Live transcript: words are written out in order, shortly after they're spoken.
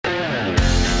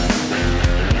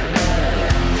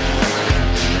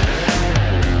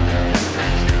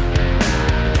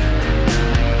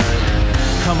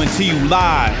to you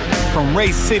live from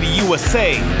Race City,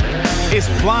 USA. It's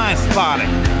Blind Spotting,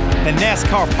 the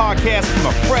NASCAR podcast from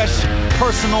a fresh,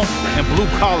 personal, and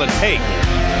blue-collar take.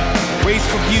 Race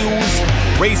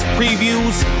reviews, race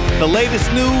previews, the latest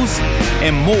news,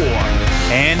 and more.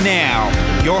 And now,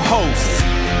 your hosts,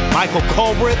 Michael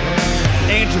Colbreth,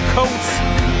 Andrew Coates,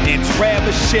 and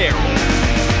Travis Sherrill.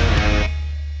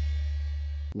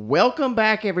 Welcome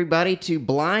back, everybody, to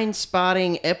Blind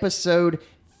Spotting episode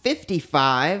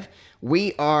 55.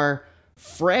 We are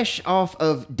fresh off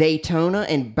of Daytona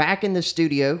and back in the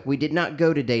studio. We did not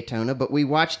go to Daytona, but we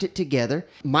watched it together.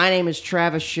 My name is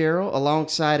Travis Sherrill,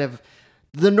 alongside of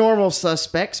the normal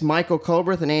suspects, Michael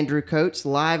Colbreth and Andrew Coates,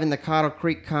 live in the Cottle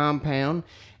Creek compound.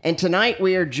 And tonight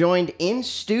we are joined in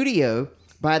studio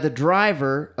by the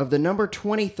driver of the number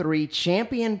 23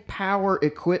 Champion Power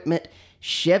Equipment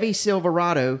Chevy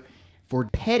Silverado for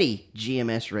Petty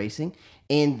GMS Racing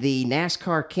in the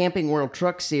NASCAR Camping World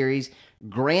Truck Series,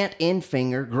 Grant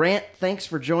Enfinger. Grant, thanks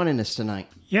for joining us tonight.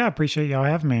 Yeah, I appreciate y'all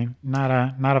having me. Not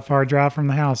a far drive from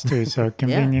the house too, so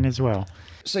convenient as well.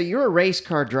 So you're a race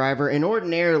car driver, and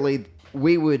ordinarily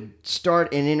we would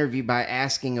start an interview by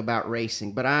asking about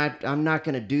racing, but I'm not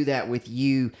going to do that with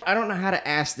you. I don't know how to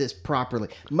ask this properly.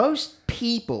 Most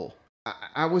people,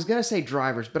 I was going to say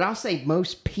drivers, but I'll say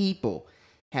most people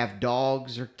have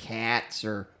dogs or cats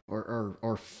or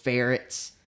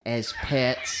ferrets as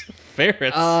pets.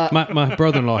 Ferrets? My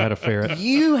brother-in-law had a ferret.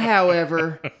 You,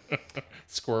 however,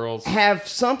 Squirrels. have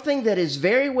something that is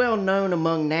very well known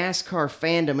among NASCAR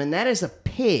fandom, and that is a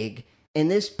pig. And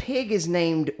this pig is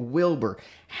named Wilbur.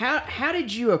 How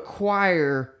did you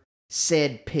acquire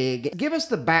said pig? Give us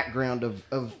the background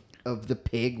of the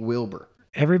pig, Wilbur.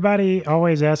 Everybody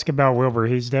always asks about Wilbur.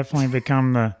 He's definitely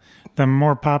become the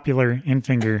more popular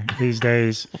Enfinger these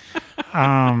days.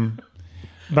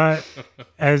 But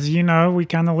as you know, we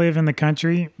kind of live in the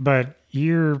country, but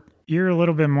you're a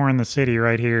little bit more in the city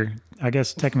right here. I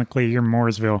guess technically you're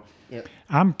Mooresville. Yep.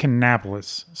 I'm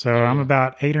Kannapolis, so I'm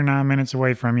about 8 or 9 minutes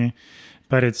away from you,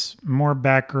 but it's more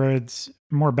back roads,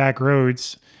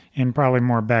 and probably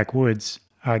more backwoods,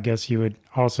 I guess you would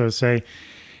also say.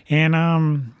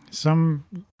 And some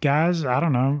guys, I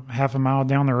don't know, half a mile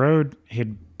down the road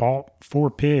had bought 4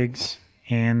 pigs,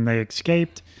 and they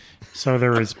escaped. So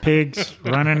there was pigs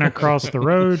running across the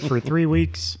road for 3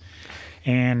 weeks,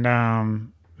 and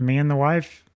me and the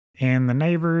wife and the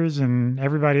neighbors and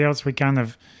everybody else, we kind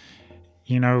of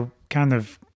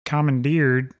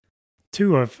commandeered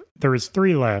there was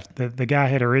 3 left that the guy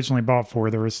had originally bought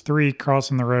 4. There was 3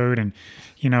 crossing the road, and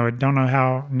don't know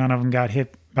how none of them got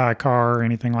hit by a car or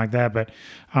anything like that, but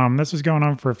this was going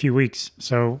on for a few weeks,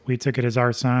 so we took it as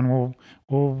our sign.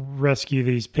 We'll rescue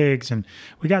these pigs, and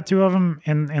we got 2 of them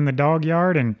in the dog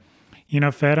yard, and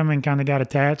fed them and kind of got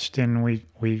attached, and we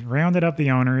rounded up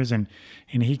the owners, and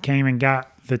he came and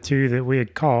got the 2 that we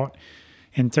had caught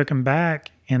and took them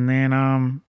back. And then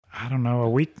I don't know, a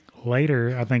week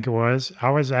later, I think it was, I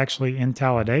was actually in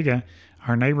Talladega.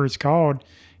 Our neighbors called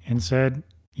and said,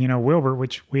 Wilbur,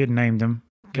 which we had named him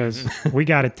because we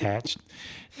got attached.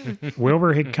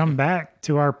 Wilbur had come back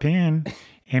to our pen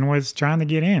and was trying to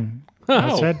get in.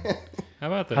 I said, how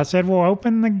about that? I said, well,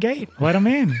 open the gate, let him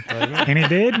in. And he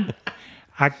did.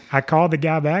 I called the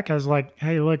guy back. I was like,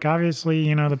 hey, look,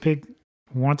 obviously, the pig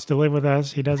wants to live with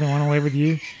us. He doesn't want to live with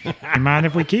you. You mind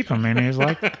if we keep him? And he was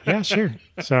like, yeah, sure.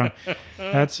 So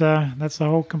that's the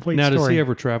whole complete Now, story. does he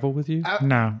ever travel with you?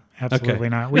 No, absolutely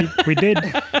not. We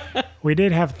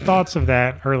did have thoughts of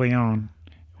that early on.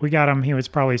 We got him. He was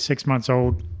probably 6 months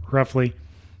old, roughly.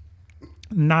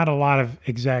 Not a lot of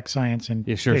exact science in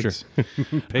pigs. Sure.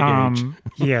 Pig age.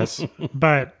 Yes,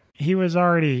 but he was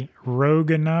already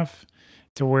rogue enough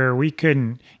to where we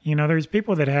couldn't. There's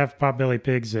people that have potbelly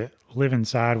pigs that live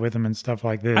inside with them and stuff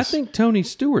like this. I think Tony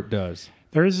Stewart does.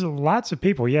 There's lots of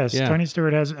people. Yes, Yeah. Tony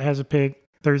Stewart has a pig.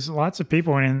 There's lots of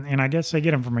people, and I guess they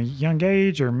get them from a young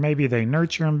age, or maybe they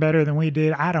nurture them better than we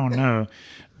did. I don't know,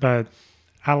 but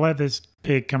I let this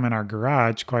pig come in our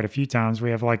garage quite a few times. We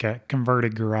have like a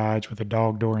converted garage with a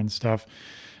dog door and stuff,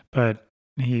 but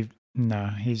he's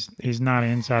not an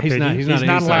inside He's pig. not- he's not an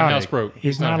not inside allowed. housebroke.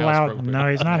 He's not allowed. housebroke.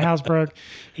 No, he's not housebroke.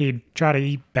 He'd try to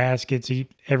eat baskets,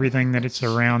 eat everything that it's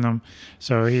around him.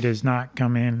 So he does not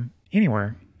come in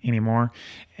anywhere anymore.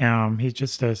 He's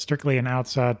just strictly an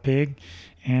outside pig,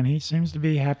 and he seems to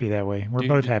be happy that way. We're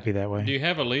both happy that way. Do you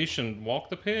have a leash and walk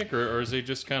the pig, or is he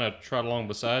just kind of trot along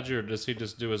beside you, or does he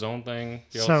just do his own thing?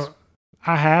 So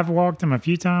I have walked him a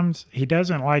few times. He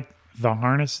doesn't like the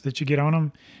harness that you get on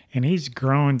him, and he's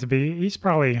grown to be. He's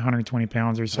probably 120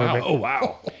 pounds or so. Wow. But Oh,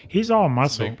 wow. he's all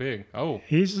muscle. Big pig. Oh,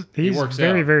 He's works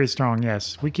very out. very strong.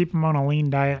 Yes, we keep him on a lean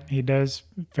diet. He does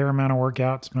a fair amount of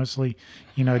workouts, mostly,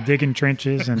 digging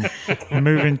trenches and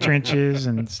moving trenches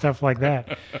and stuff like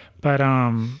that. But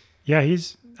yeah,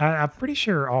 I'm pretty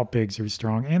sure all pigs are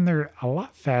strong, and they're a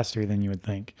lot faster than you would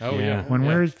think. oh Yeah. yeah. When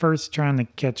we were first trying to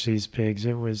catch these pigs,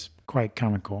 it was quite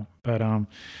comical. But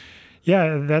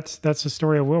yeah, that's the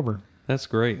story of Wilbur. That's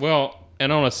great. Well,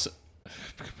 and on a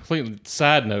completely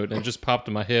side note, and it just popped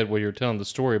in my head while you were telling the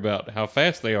story about how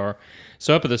fast they are.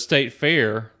 So up at the state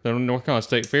fair, the North Carolina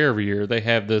State Fair every year, they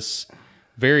have this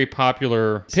very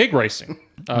popular pig racing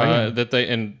that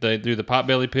they do the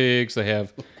potbelly pigs. They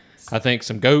have, I think,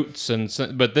 some goats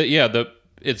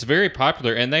it's very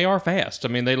popular, and they are fast. I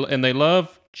mean, they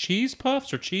love cheese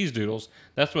puffs or cheese doodles.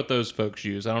 That's what those folks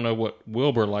use. I don't know what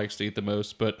Wilbur likes to eat the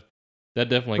most, but that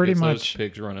definitely Pretty gets those much.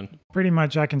 pigs running. Pretty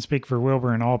much, I can speak for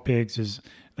Wilbur and all pigs is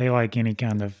they like any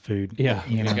kind of food. Yeah.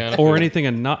 you know. Kinda Or cool.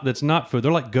 anything that's not food.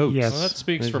 They're like goats. Yes. Well, that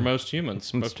speaks for most humans,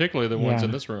 particularly the ones Yeah.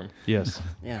 in this room. Yes.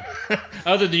 Yeah.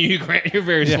 Other than you, Grant, you're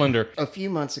very slender. A few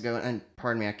months ago, and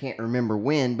pardon me, I can't remember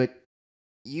when, but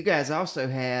you guys also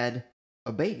had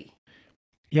a baby.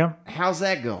 Yep. How's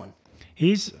that going?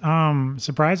 He's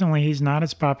surprisingly he's not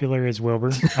as popular as Wilbur.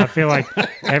 I feel like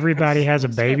everybody has a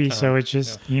baby, so it's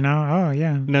just oh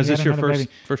yeah. Now, is we this got your another first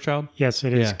baby. first child? Yes,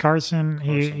 it is. Yeah. Carson.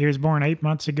 He was born 8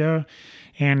 months ago,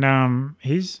 and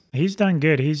he's done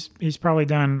good. He's probably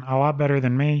done a lot better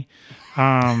than me.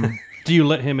 Do you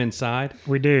let him inside?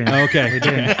 We do. Okay. We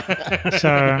do.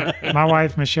 So my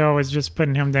wife Michelle was just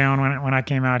putting him down when I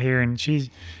came out here, and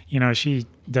she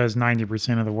does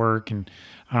 90% of the work, and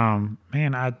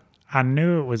man, I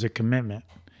knew it was a commitment,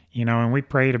 and we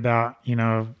prayed about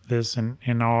this and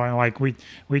all, and like we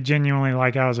genuinely,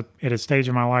 like, I was at a stage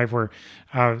in my life where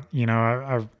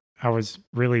I was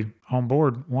really on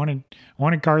board, wanted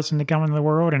Carson to come into the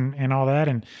world and all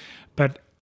that, but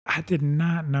I did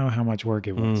not know how much work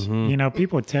it was.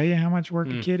 People tell you how much work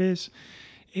a kid is.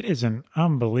 It is an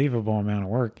unbelievable amount of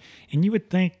work. And you would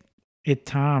think at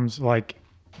times, like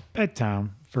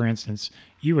bedtime, for instance,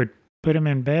 you would put him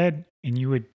in bed and you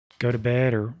would go to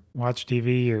bed or watch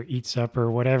TV or eat supper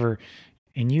or whatever,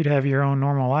 and you'd have your own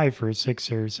normal life for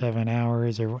 6 or 7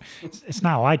 hours. It's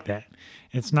not like that.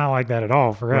 It's not like that at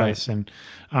all for Right. us. And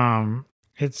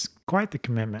it's quite the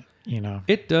commitment,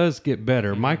 It does get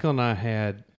better. Michael and I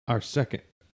had our second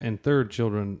and third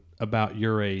children about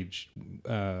your age.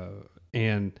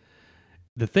 And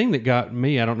the thing that got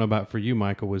me, I don't know about for you,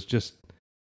 Michael, was just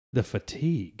the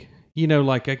fatigue.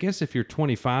 Like, I guess if you're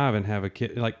 25 and have a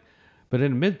kid, like, but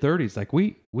in the mid 30s, like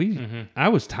I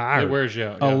was tired. It wears you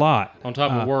out a yeah. lot. on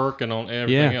top of work and on everything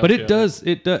Yeah, else. but it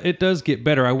yeah. does get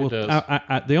better. I will. does.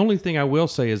 The only thing I will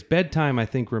say is bedtime, I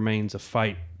think, remains a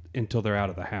fight until they're out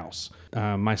of the house.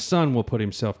 My son will put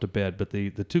himself to bed, but the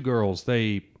two girls,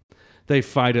 they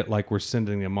fight it like we're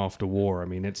sending them off to war. I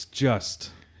mean, it's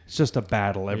just a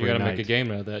battle every You got to night. make a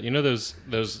game out of that. You know those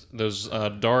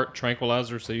dart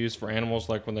tranquilizers they use for animals,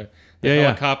 like when they're the Yeah.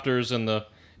 helicopters and out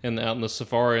in the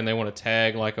safari, and they want to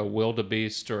tag like a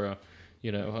wildebeest or a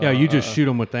Yeah, you just shoot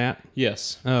them with that.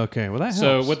 yes. Okay, well that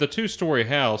So helps. with the 2-story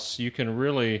house, you can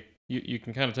really you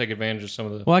can kind of take advantage of some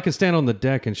of the. Well, I can stand on the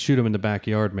deck and shoot them in the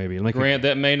backyard, maybe. And Grant,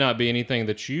 that may not be anything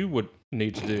that you would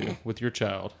need to do with your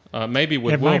child. Maybe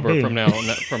with It might Wilbur be. from now on,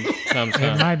 from time to It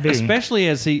time. might be. especially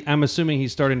as I'm assuming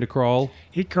he's starting to crawl.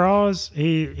 He crawls.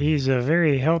 He's a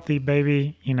very healthy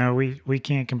baby. We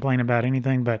can't complain about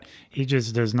anything, but he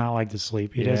just does not like to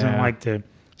sleep. He doesn't Yeah. like to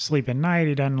sleep at night.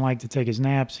 He doesn't like to take his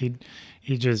naps. He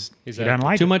doesn't active.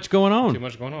 like Too it. much going on. Too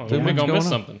much going on. Too We're much gonna miss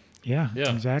going on. something. Yeah,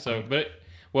 Yeah, exactly. So,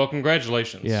 well,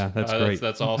 congratulations. Yeah, that's great.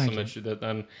 That's Well, awesome.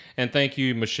 thank And thank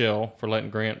you, Michelle, for letting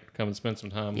Grant come and spend some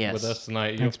time Yes. with us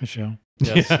tonight. Thanks, Michelle.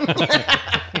 Yes.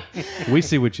 We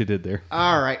see what you did there.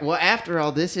 All right. Well, after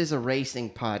all, this is a racing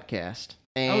podcast.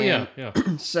 And Oh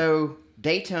yeah. So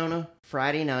Daytona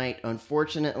Friday night,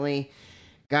 unfortunately,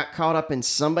 got caught up in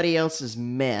somebody else's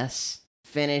mess.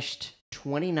 Finished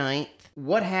 29th.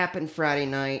 What happened Friday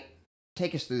night?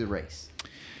 Take us through the race.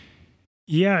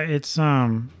 Yeah, it's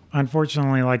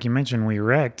unfortunately, like you mentioned, we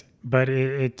wrecked. But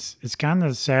it's kind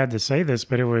of sad to say this,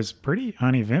 but it was pretty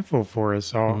uneventful for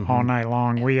us all night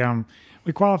long.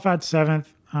 We qualified 7th.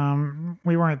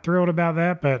 We weren't thrilled about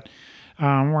that, but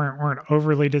weren't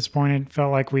overly disappointed.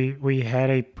 Felt like we had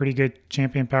a pretty good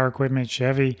Champion Power Equipment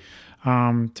Chevy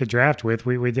to draft with.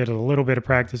 We did a little bit of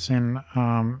practicing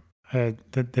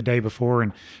the day before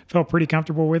and felt pretty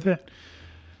comfortable with it.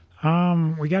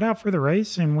 We got out for the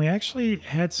race and we actually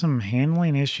had some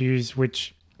handling issues,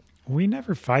 which we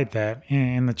never fight that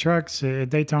in the trucks at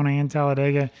Daytona and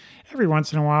Talladega. Every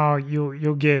once in a while,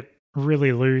 you'll get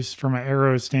really loose from an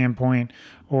aero standpoint,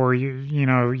 or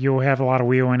you'll have a lot of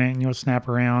wheel in it and you'll snap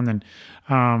around. And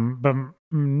but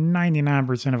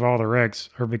 99% of all the wrecks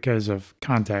are because of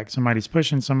contact. Somebody's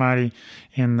pushing somebody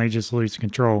and they just lose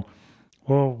control.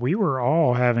 Well, we were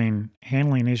all having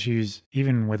handling issues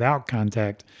even without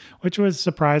contact, which was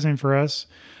surprising for us.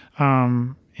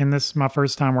 And this is my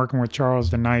first time working with Charles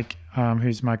DeNike,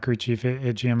 who's my crew chief at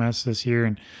GMS this year.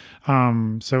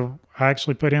 And so I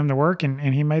actually put him to work, and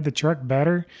he made the truck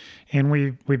better. And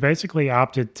we basically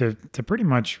opted to pretty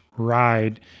much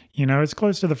ride, as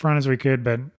close to the front as we could,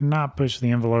 but not push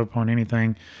the envelope on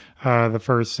anything the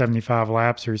first 75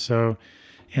 laps or so.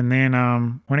 And then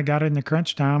when it got into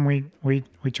crunch time, we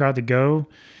tried to go.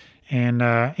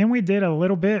 And we did a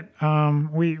little bit.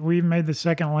 We made the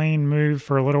second lane move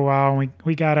for a little while.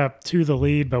 We got up to the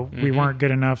lead, but we weren't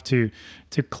good enough to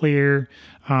clear.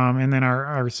 And then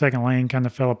our second lane kind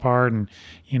of fell apart, and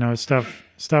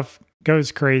stuff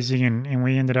goes crazy, and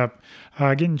we ended up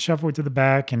getting shuffled to the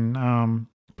back and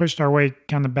pushed our way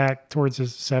kind of back towards the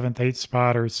 7th, 8th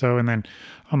spot or so. And then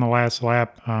on the last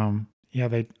lap,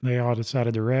 they all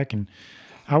decided to wreck, and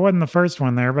I wasn't the first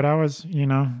one there, but I was,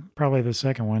 probably the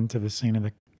second one to the scene of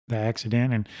the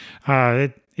accident. And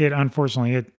it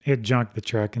unfortunately, it junked the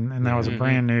truck. And that was a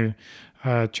brand new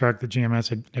truck that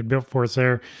GMS had built for us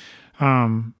there.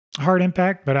 Hard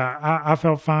impact, but I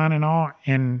felt fine and all.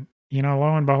 And,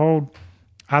 lo and behold,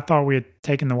 I thought we had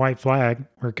taken the white flag.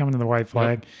 We're coming to the white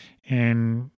flag. Yep.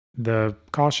 And the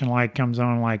caution light comes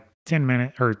on like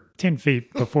 10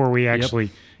 feet before we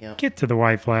actually get to the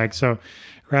white flag. So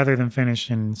rather than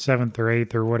finish in 7th or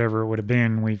 8th or whatever it would have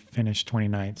been, we finished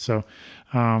 29th. So,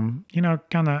 kind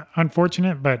of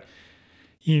unfortunate, but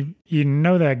you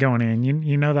know that going in,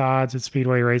 you know the odds at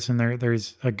speedway racing,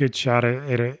 there's a good shot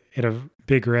at a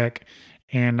big wreck.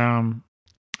 And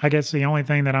I guess the only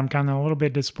thing that I'm kind of a little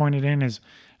bit disappointed in is,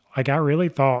 like, I really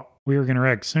thought we were going to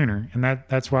wreck sooner. And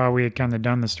that's why we had kind of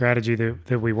done the strategy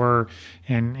that we were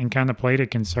and kind of played it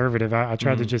conservative. I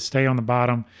tried to just stay on the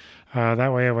bottom.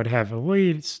 That way I would have at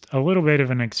least a little bit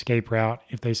of an escape route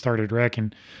if they started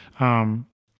wrecking.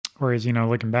 Whereas,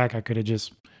 looking back, I could have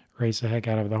just raced the heck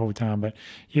out of it the whole time. But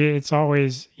it's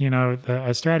always,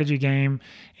 a strategy game,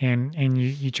 and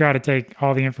you try to take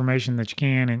all the information that you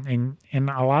can. And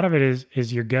a lot of it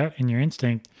is your gut and your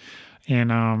instinct.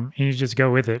 And you just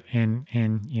go with it, and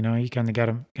you kind of got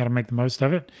to make the most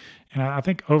of it. And I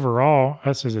think overall,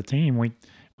 us as a team, we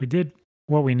did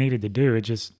what we needed to do. It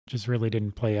just really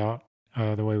didn't play out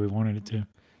the way we wanted it to.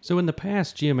 So in the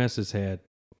past, GMS has had,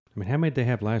 how many did they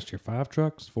have last year? 5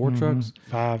 trucks, 4 trucks,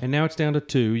 5, and now it's down to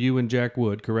 2. You and Jack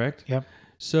Wood, correct? Yep.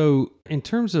 So in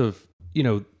terms of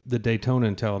the Daytona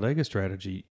and Talladega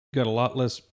strategy, you got a lot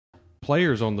less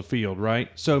players on the field, right?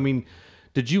 So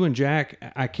did you and Jack,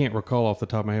 I can't recall off the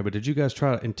top of my head, but did you guys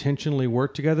try to intentionally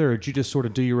work together, or did you just sort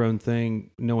of do your own thing,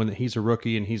 knowing that he's a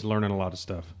rookie and he's learning a lot of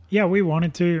stuff? Yeah, we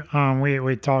wanted to.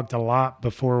 We talked a lot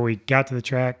before we got to the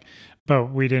track, but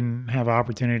we didn't have an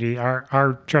opportunity.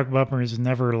 Our truck bumpers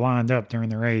never lined up during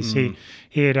the race. He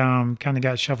had kind of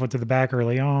got shuffled to the back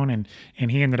early on, and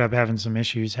he ended up having some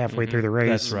issues halfway through the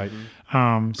race. That's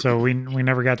right. So we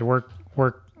never got to work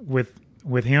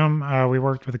with him. We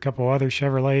worked with a couple other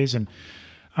Chevrolets, and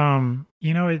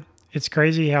it's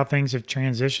crazy how things have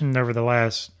transitioned over the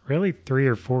last really 3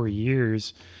 or 4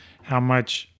 years, how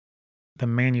much the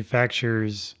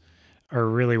manufacturers are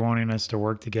really wanting us to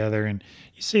work together. And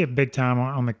you see it big time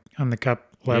on the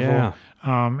cup level. Yeah.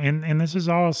 And this is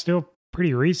all still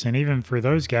pretty recent, even for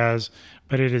those guys,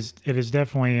 but it is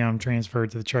definitely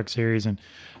transferred to the truck series. And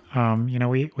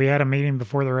we had a meeting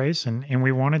before the race, and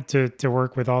we wanted to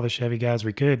work with all the Chevy guys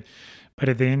we could. But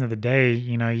at the end of the day,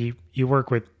 you work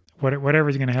with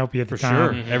whatever's going to help you at the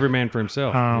time. Sure. Every man for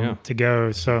himself. To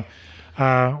go. So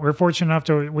we're fortunate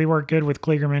enough we worked good with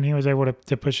Kligerman. He was able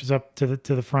to push us up to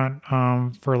the front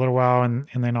for a little while, and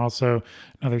then also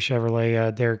another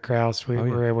Chevrolet, Derek Kraus. We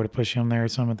were able to push him there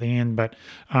some at the end. But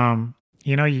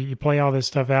you play all this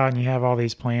stuff out, and you have all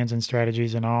these plans and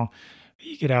strategies and all.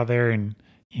 You get out there and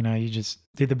you just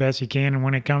do the best you can. And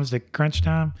when it comes to crunch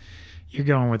time, you're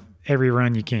going with every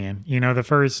run you can.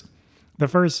 The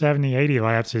first 70, 80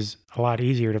 laps is a lot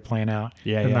easier to plan out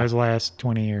than those last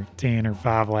 20 or 10 or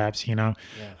 5 laps,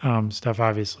 Stuff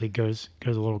obviously goes a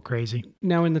little crazy.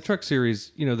 Now in the truck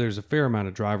series, there's a fair amount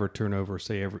of driver turnover,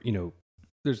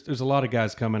 there's a lot of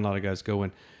guys coming, a lot of guys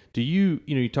going. Do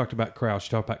you talked about Kraus,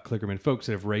 you talked about Kligerman, folks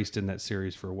that have raced in that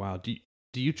series for a while.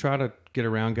 do you try to get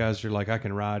around guys you're like, I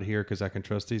can ride here because I can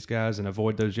trust these guys and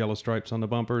avoid those yellow stripes on the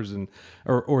bumpers? And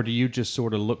or do you just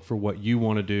sort of look for what you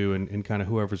want to do and kind of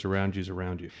whoever's around you is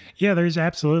around you? Yeah, there's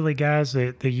absolutely guys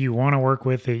that you want to work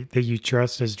with, that you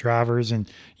trust as drivers. And,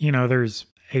 there's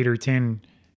 8 or 10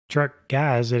 truck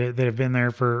guys that have been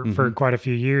there for quite a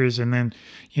few years. And then,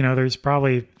 there's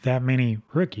probably that many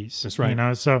rookies. That's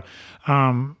right. So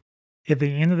at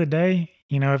the end of the day,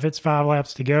 if it's 5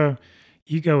 laps to go,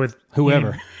 you go with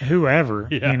Whoever.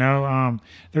 Yeah.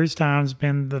 There's times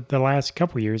been the last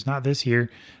couple of years, not this year,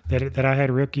 that I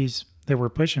had rookies that were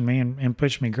pushing me and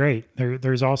pushed me great.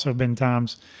 There's also been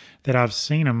times that I've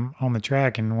seen them on the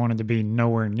track and wanted to be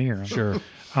nowhere near them. Sure.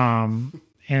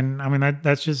 And I mean,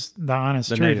 that's just the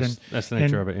honest truth. That's the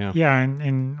nature of it. Yeah. Yeah.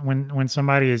 And when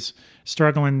somebody is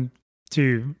struggling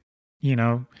to,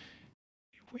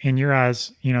 in your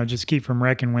eyes, just keep from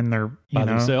wrecking when they're By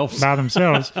themselves. by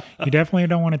themselves. You definitely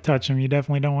don't want to touch them. You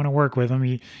definitely don't want to work with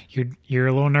them. You're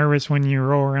a little nervous when you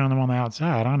roll around them on the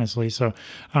outside, honestly. So,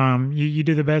 you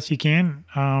do the best you can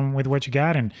with what you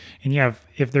got, and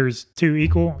if there's 2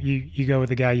 equal, you go with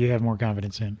the guy you have more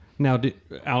confidence in. Now,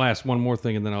 I'll ask one more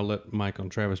thing, and then I'll let Mike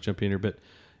and Travis jump in here. But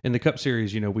in the Cup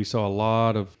Series, we saw a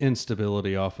lot of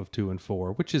instability off of 2 and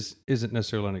 4, which isn't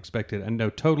necessarily unexpected. I know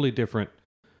totally different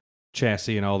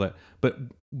chassis and all that, but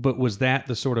was that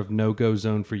the sort of no-go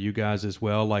zone for you guys as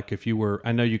well? Like if you were,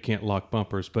 I know you can't lock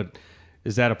bumpers, but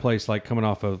is that a place like coming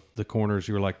off of the corners,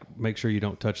 you were like, make sure you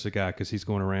don't touch the guy because he's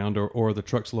going around, or the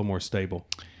truck's a little more stable?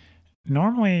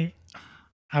 Normally,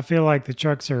 I feel like the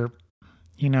trucks are,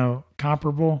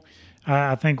 comparable.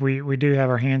 I think we do have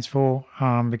our hands full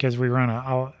because we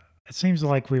run it seems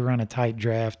like we run a tight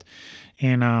draft,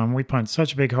 and we punch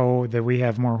such a big hole that we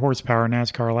have more horsepower.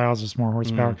 NASCAR allows us more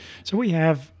horsepower. So we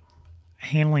have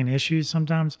handling issues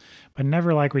sometimes, but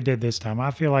never like we did this time. I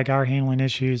feel like our handling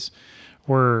issues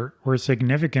were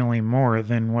significantly more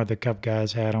than what the Cup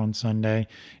guys had on Sunday,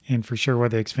 and for sure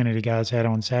what the Xfinity guys had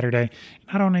on Saturday. And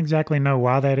I don't exactly know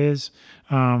why that is.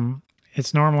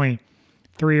 It's normally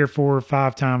 3 or 4 or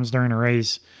 5 times during a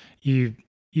race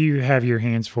you have your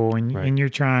hands full, and Right. and you're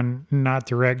trying not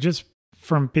to wreck, just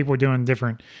from people doing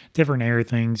different air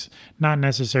things, not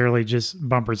necessarily just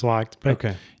bumpers locked, but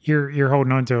Okay. you're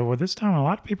holding on to it. Well, this time a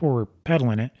lot of people were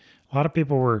pedaling it. A lot of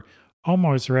people were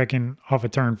almost wrecking off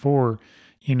of turn 4,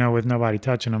 with nobody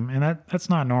touching them, and that's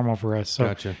not normal for us. So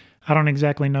Gotcha. I don't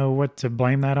exactly know what to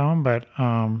blame that on, but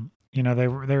they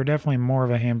were definitely more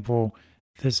of a handful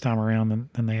this time around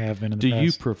than they have been in the Do past.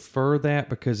 you prefer that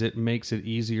because it makes it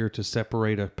easier to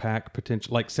separate a pack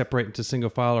potential, like separate into single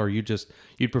file, or you'd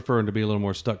prefer them to be a little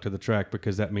more stuck to the track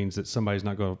because that means that somebody's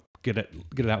not going to get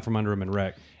it out from under them and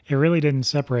wreck? It really didn't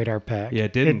separate our pack. Yeah,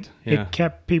 it didn't. Yeah. It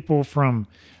kept people from,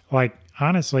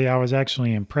 honestly, I was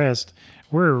actually impressed.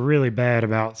 We're really bad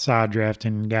about side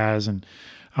drafting guys, and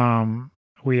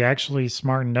we actually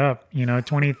smartened up.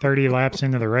 20, 30 laps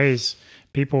into the race,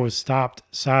 people stopped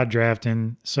side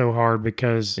drafting so hard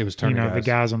because It was turning the guys.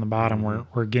 guys on the bottom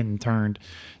were getting turned.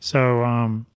 So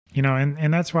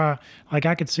and that's why, I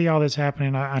could see all this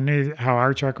happening. I knew how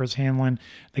our truck was handling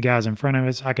the guys in front of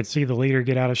us. I could see the leader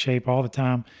get out of shape all the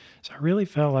time. So I really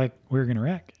felt like we were going to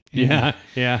wreck. Yeah.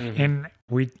 Yeah. And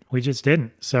we just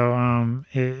didn't. So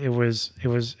it was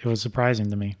surprising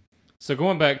to me. So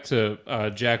going back to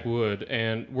Jack Wood,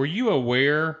 and were you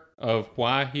aware of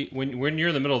why when you're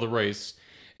in the middle of the race,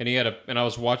 and and I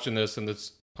was watching this and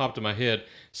this popped in my head.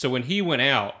 So when he went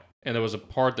out and there was a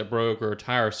part that broke or a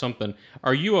tire or something,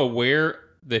 are you aware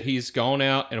that he's gone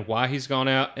out and why he's gone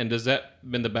out? And does that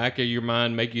in the back of your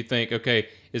mind make you think, okay,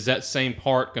 is that same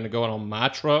part going to go on my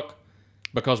truck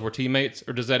because we're teammates,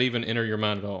 or does that even enter your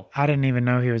mind at all? I didn't even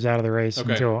know he was out of the race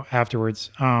Okay. until afterwards.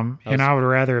 And I would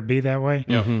rather it be that way.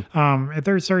 If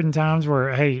there's certain times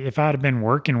where, hey, if I'd have been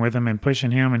working with him and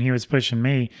pushing him and he was pushing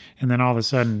me, and then all of a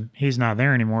sudden he's not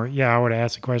there anymore, I would have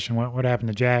asked the question, what happened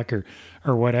to Jack or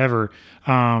whatever.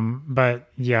 But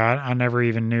yeah, I never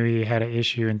even knew he had an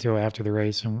issue until after the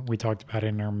race, and we talked about it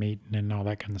in our meeting and all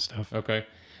that kind of stuff. Okay.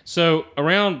 So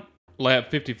around lap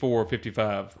 54 or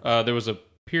 55, there was a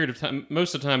period of time,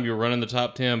 most of the time you were running the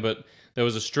top 10, but there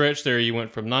was a stretch there you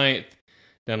went from 9th,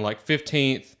 then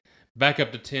 15th, back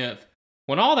up to 10th.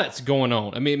 When all that's going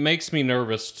on, I mean, it makes me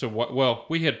nervous to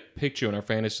we had picked you in our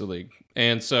fantasy league.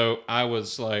 And so I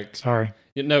was like, Sorry.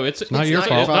 no, it's not your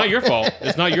fault. It's not your fault.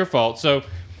 It's not your fault. So,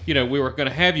 we were going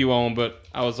to have you on, but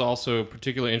I was also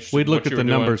particularly interested We'd in what look at you the were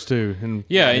doing. numbers too. And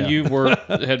Yeah, and you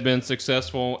had been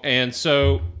successful. And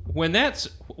so when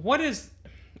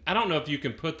I don't know if you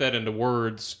can put that into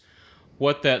words,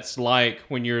 what that's like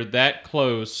when you're that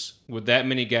close with that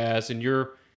many guys and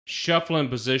you're shuffling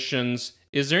positions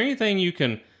Is there anything you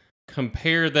can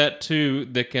compare that to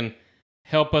that can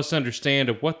help us understand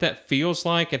of what that feels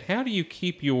like, and how do you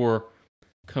keep your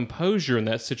composure in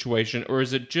that situation? Or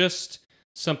is it just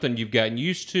something you've gotten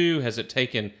used to? Has it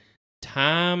taken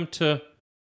time to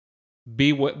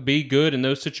be good in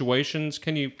those situations?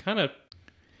 Can you kind of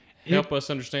help us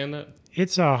understand that?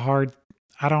 It's a hard.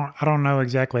 I don't know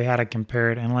exactly how to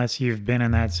compare it unless you've been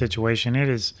in that situation.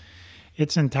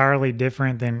 It's entirely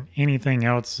different than anything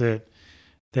else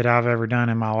that I've ever done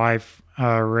in my life,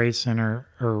 racing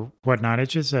or whatnot.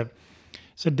 It's a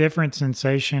different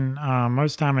sensation.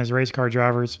 Most time as race car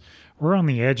drivers, we're on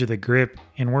the edge of the grip,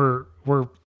 and we're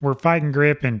fighting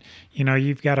grip, and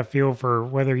you've got to feel for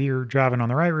whether you're driving on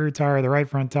the right rear tire, the right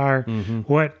front tire,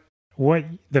 what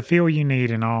the feel you need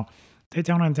and all.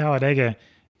 Daytona and Talladega,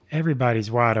 everybody's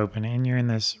wide open, and you're in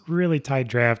this really tight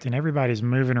draft, and everybody's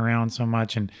moving around so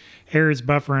much, and air is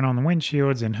buffering on the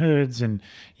windshields and hoods, and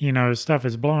stuff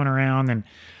is blowing around,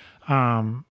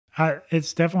 and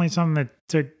it's definitely something that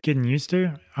took getting used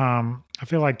to. I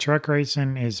feel like truck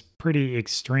racing is pretty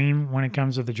extreme when it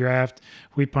comes to the draft.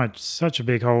 We punch such a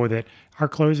big hole that our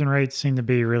closing rates seem to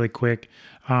be really quick.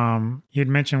 You'd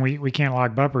mentioned we can't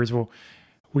lock bumpers. Well,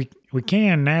 we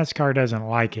can. NASCAR doesn't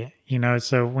like it,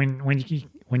 So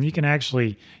when you can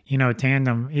actually,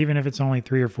 tandem, even if it's only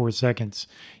 3 or 4 seconds,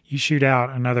 you shoot out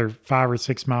another 5 or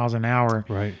 6 miles an hour.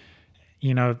 Right.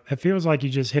 It feels like you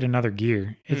just hit another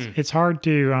gear. It's hard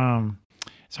to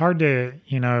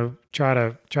try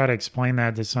to explain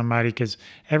that to somebody, because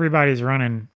everybody's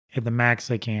running at the max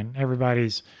they can.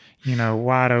 Everybody's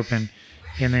wide open,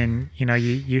 and then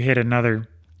you hit another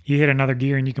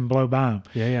gear and you can blow by them.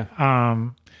 Yeah.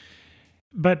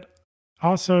 But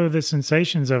also the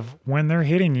sensations of when they're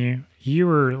hitting you, you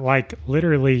are like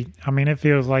literally, it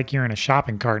feels like you're in a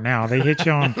shopping cart now. They hit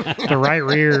you on the right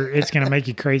rear, it's going to make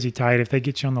you crazy tight. If they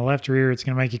get you on the left rear, it's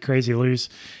going to make you crazy loose.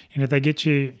 And if they get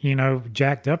you,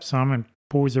 jacked up some and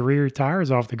pulls the rear tires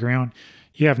off the ground,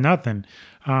 you have nothing.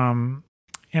 And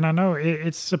I know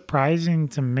it's surprising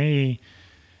to me.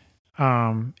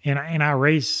 And I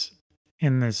race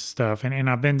in this stuff, and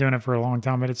I've been doing it for a long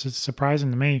time, but it's just surprising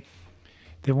to me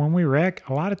that when we wreck,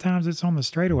 a lot of times it's on the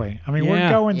straightaway. We're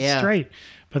going straight,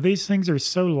 but these things are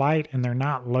so light and they're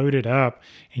not loaded up,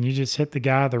 and you just hit the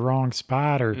guy the wrong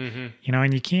spot, or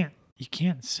and you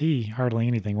can't see hardly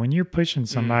anything. When you're pushing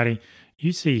somebody,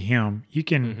 you see him. You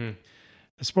can.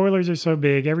 The spoilers are so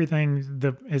big, everything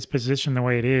is positioned the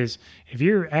way it is. If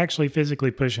you're actually physically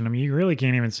pushing him, you really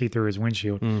can't even see through his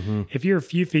windshield. If you're a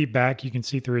few feet back, you can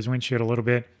see through his windshield a little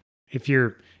bit. If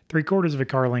you're 3/4 of a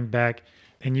car length back,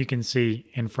 then you can see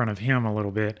in front of him a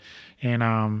little bit. And,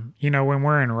 when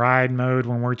we're in ride mode,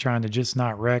 when we're trying to just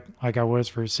not wreck, like I was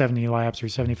for 70 laps or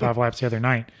 75 laps the other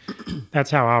night,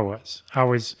 that's how I was. I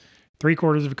was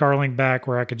 3/4 of a car length back,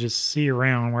 where I could just see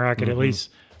around, where I could at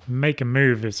least make a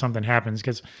move if something happens.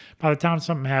 Because by the time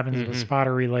something happens, if a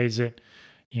spotter relays it,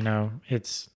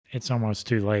 it's almost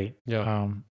too late. Yeah.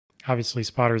 Obviously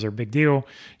spotters are a big deal,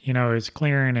 it's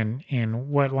clearing and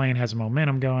what lane has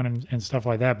momentum going and stuff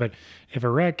like that. But if a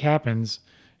wreck happens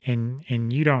and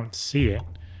you don't see it,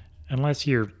 unless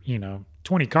you're,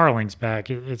 20 car lengths back,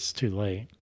 it's too late.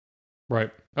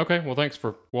 Right. Okay. Well, thanks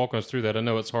for walking us through that. I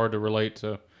know it's hard to relate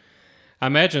to. I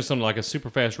imagine something like a super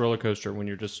fast roller coaster when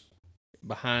you're just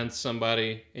behind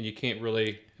somebody and you can't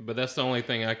really, but that's the only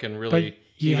thing I can really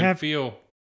feel.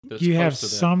 You have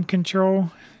some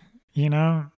control,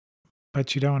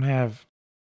 but you don't have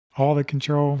all the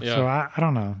control. Yeah. So I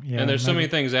don't know. Yeah. And there's so many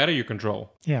things out of your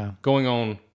control. Yeah. Going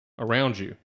on around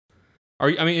you.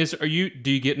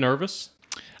 Do you get nervous?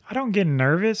 I don't get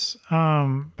nervous.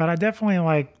 But I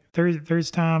definitely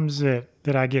there's times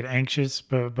that I get anxious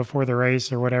before the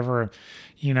race or whatever.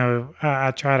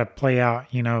 I try to play out,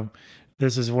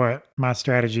 this is what my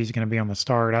strategy is going to be on the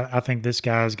start. I think this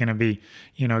guy is going to be,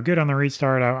 good on the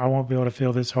restart. I won't be able to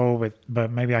fill this hole,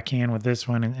 but maybe I can with this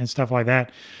one and stuff like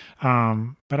that.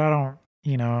 But I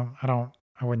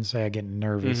wouldn't say I get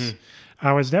nervous.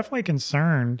 I was definitely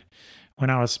concerned when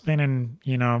I was spinning,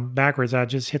 backwards. I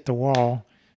just hit the wall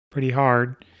pretty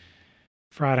hard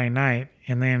Friday night,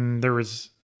 and then there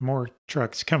was more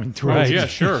trucks coming towards me. Yeah, me.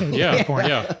 sure. Yeah.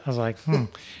 Yeah. I was like,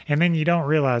 And then you don't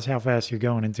realize how fast you're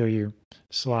going until you're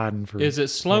sliding for. Is it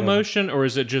slow motion, or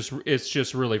is it just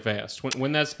really fast?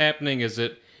 When that's happening,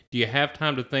 do you have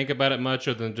time to think about it much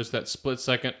other than just that split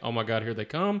second? Oh my God, here they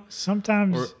come.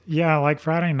 Sometimes, like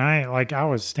Friday night, I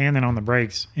was standing on the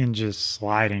brakes and just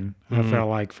sliding. I felt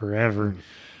like forever.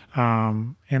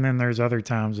 And then there's other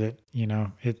times that,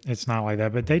 it's not like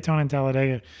that. But Daytona and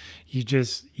Talladega,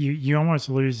 you almost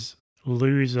lose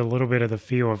lose a little bit of the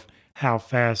feel of how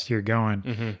fast you're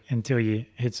going until you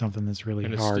hit something that's really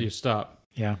and hard. you stop.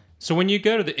 Yeah. So when you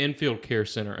go to the infield care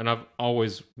center, and I've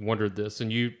always wondered this,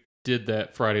 and you did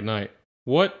that Friday night,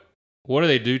 what do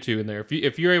they do to you in there?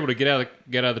 If you're able to get out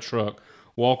of the truck,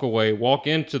 walk away, walk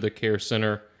into the care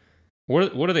center,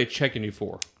 what are they checking you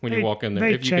for when you walk in there?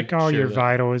 They If you check can all share your that.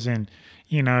 vitals, and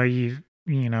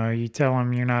you tell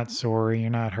them you're not sore, you're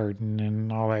not hurting,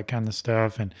 and all that kind of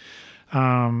stuff. And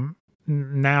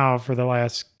now for the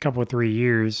last couple of 3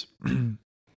 years,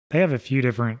 they have a few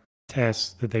different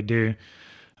tests that they do.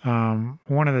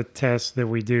 One of the tests that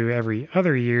we do every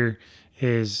other year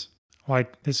is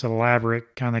like this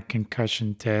elaborate kind of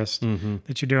concussion test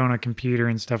that you do on a computer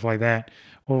and stuff like that.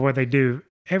 Well, what they do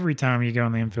every time you go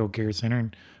in the infield care center,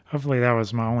 and hopefully that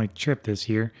was my only trip this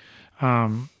year,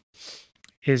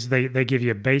 is they give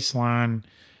you a baseline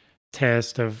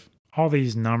test of all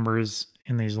these numbers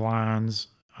in these lines.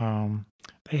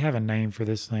 They have a name for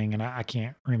this thing, and I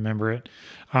can't remember it.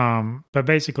 But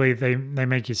basically, they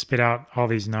make you spit out all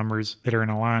these numbers that are in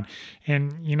a line.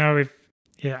 And,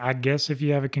 I guess if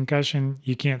you have a concussion,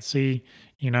 you can't see,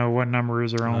 what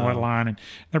numbers are on what line. And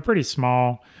they're pretty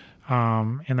small,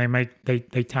 and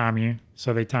they time you.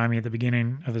 So they time you at the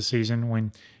beginning of the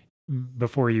season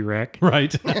before you wreck.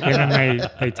 Right. And then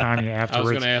they time you I was afterwards.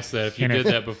 going to ask that if you And did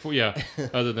if- that before, yeah.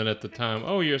 Other than at the time,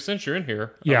 since you're in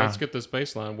here, Yeah. let's get this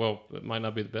baseline. Well, it might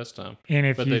not be the best time, And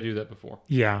if but you, they do that before.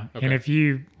 Yeah. Okay. And if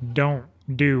you don't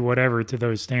do whatever to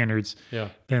those standards, Yeah.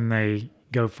 then they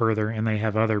go further and they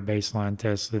have other baseline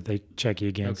tests that they check you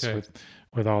against Okay.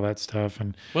 with all that stuff.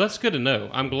 And Well, that's good to know.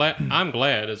 I'm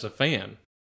glad as a fan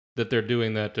that they're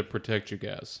doing that to protect you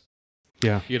guys.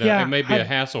 Yeah. Yeah, It may be I- a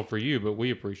hassle for you, but we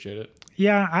appreciate it.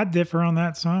 yeah, I differ on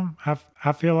that some.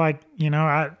 I feel like,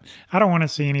 I don't want to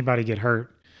see anybody get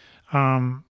hurt.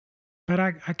 But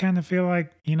I kind of feel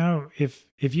like, if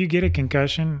you get a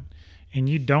concussion and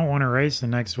you don't want to race the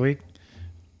next week,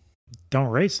 don't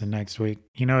race the next week.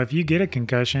 If you get a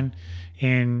concussion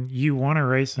and you want to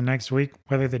race the next week,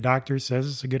 whether the doctor says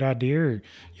it's a good idea or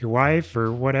your wife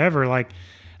or whatever, like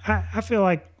I feel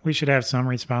like we should have some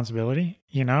responsibility,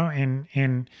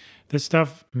 and this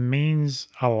stuff means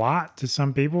a lot to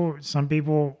some people. Some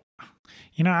people,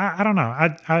 I don't know.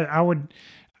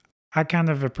 I kind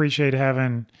of appreciate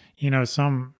having,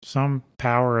 some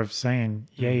power of saying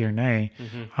yay or nay.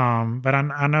 But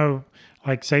I know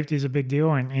like safety is a big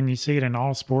deal, and you see it in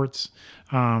all sports.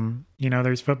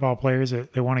 There's football players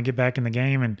that want to get back in the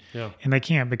game and they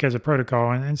can't because of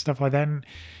protocol and stuff like that. And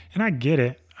I get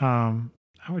it.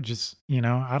 I would just,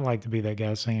 I'd like to be that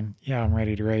guy saying, yeah, I'm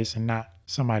ready to race, and not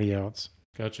somebody else.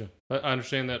 Gotcha. I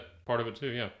understand that part of it too.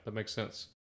 Yeah, that makes sense.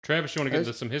 Travis, you want to get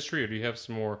into some history, or do you have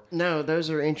some more? No, those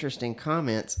are interesting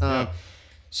comments. Yeah.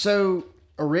 So,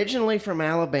 originally from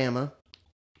Alabama,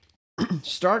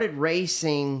 started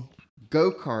racing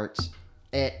go-karts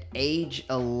at age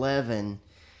 11.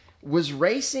 Was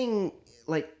racing,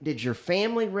 like, did your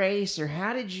family race, or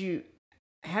how did you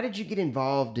get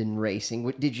involved in racing?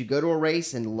 Did you go to a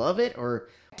race and love it, or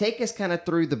take us kind of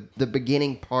through the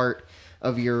beginning part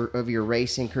of your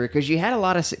racing career, because you had a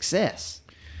lot of success?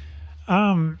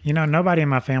 Nobody in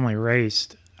my family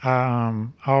raced. I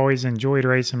always enjoyed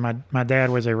racing. My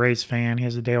dad was a race fan. He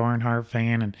was a Dale Earnhardt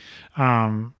fan, and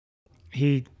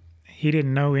he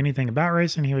didn't know anything about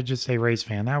racing. He would just say race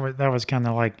fan. That was kind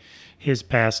of like his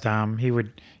pastime. He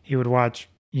would watch,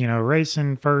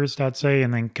 racing first, I'd say,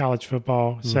 and then college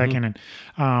football second.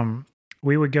 And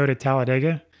we would go to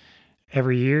Talladega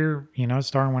every year,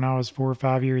 starting when I was 4 or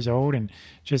 5 years old, and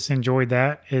just enjoyed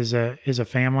that as a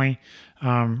family.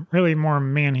 Really more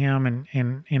me and him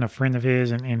and a friend of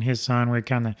his and his son would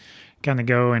kind of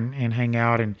go and hang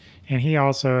out. And he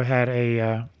also had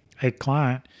a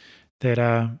client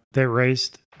that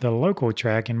raced the local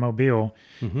track in Mobile.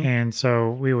 And so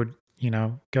we would,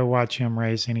 go watch him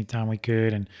race anytime we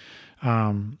could. And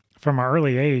from an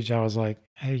early age, I was like,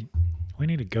 hey, we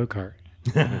need a go-kart.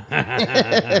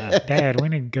 Dad, we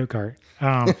need a go-kart.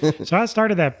 So I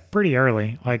started that pretty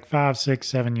early, like 5, 6,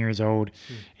 7 years old.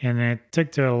 And then it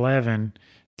took to 11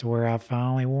 to where I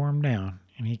finally wore him down.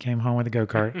 And he came home with a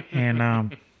go-kart.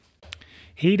 And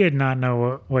he did not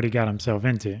know what he got himself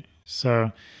into.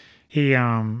 So he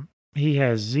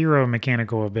has zero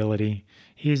mechanical ability.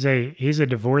 He's a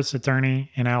divorce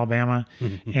attorney in Alabama,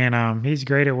 and he's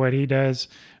great at what he does,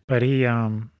 but he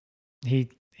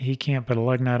can't put a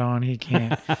lug nut on. He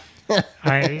can't.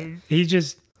 I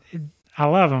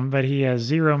love him, but he has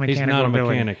zero mechanical He's not a ability.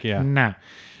 mechanic, yeah. No.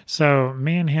 So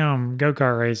me and him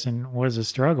go-kart racing was a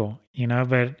struggle,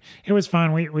 but it was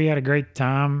fun. We had a great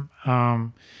time.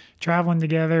 traveling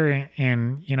together,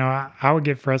 and you know, I would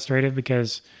get frustrated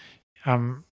because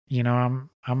you know,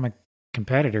 I'm a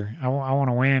competitor. I want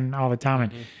to win all the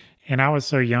time, and I was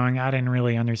so young, I didn't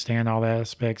really understand all the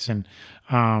aspects, and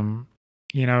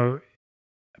you know,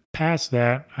 past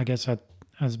that, I guess I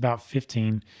was about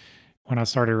 15 when I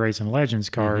started racing Legends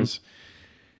cars.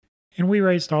 And we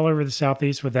raced all over the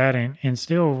Southeast with that. And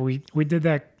still, we did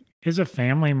that as a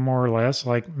family, more or less,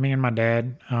 like me and my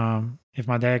dad. If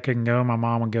my dad couldn't go, my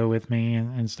mom would go with me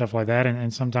and stuff like that.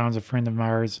 And sometimes a friend of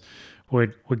ours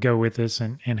would go with us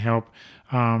and help.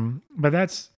 But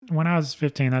that's when I was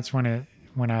 15, that's when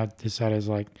I decided, I was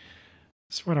like,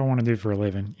 this is what I want to do for a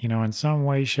living. You know, in some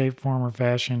way, shape, form, or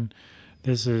fashion,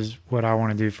 this is what I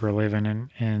want to do for a living.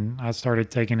 And I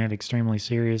started taking it extremely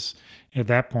serious at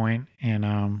that point,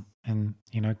 and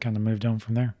you know, kind of moved on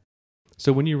from there.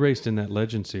 So when you raced in that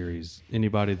Legend Series,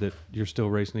 anybody that you're still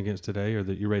racing against today, or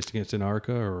that you raced against in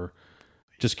ARCA, or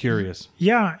just curious?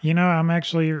 Yeah, you know, I'm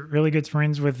actually really good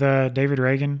friends with David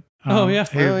Reagan. Oh, yeah.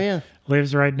 who Oh, yeah.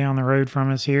 lives right down the road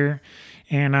from us here,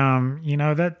 and you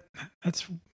know, that's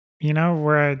you know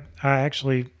where I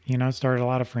actually, you know, started a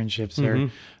lot of friendships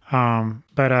there.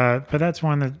 But that's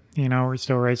one that, you know, we're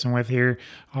still racing with here.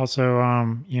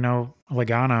 Also, you know,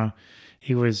 Logano,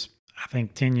 he was, I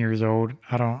think, 10 years old.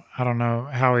 I don't know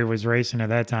how he was racing at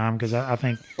that time, because I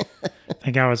think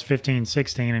I was 15,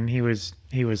 16, and he was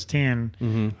 10,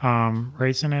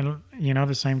 racing at, you know,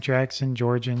 the same tracks in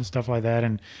Georgia and stuff like that.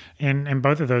 And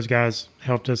both of those guys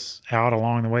helped us out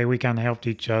along the way. We kind of helped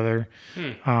each other.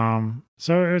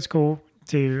 So it was cool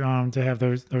to have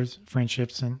those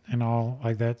friendships and all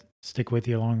like that stick with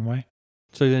you along the way.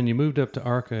 So then you moved up to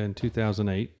ARCA in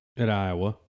 2008 at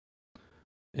Iowa,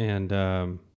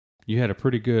 and you had a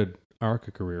pretty good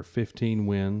ARCA career, 15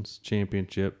 wins,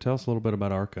 championship. Tell us a little bit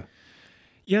about ARCA.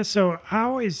 Yeah, so I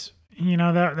always, you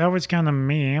know, that was kind of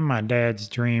me and my dad's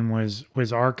dream was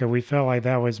ARCA. We felt like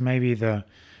that was maybe the,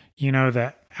 you know,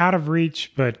 the out of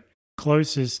reach but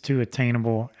closest to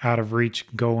attainable out of reach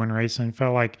goal in racing.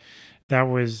 Felt like that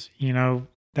was, you know,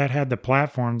 that had the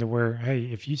platform to where, hey,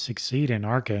 if you succeed in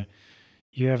ARCA,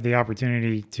 you have the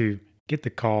opportunity to get the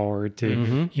call or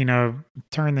to, you know,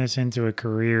 turn this into a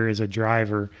career as a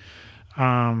driver.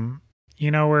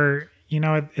 You know, where, you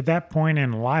know, at that point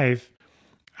in life,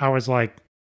 I was like,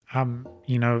 I'm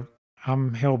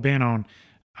hell bent on,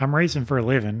 I'm racing for a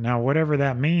living. Now, whatever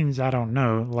that means, I don't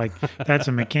know. Like, if that's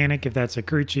a mechanic, if that's a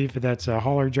crew chief, if that's a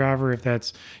hauler driver, if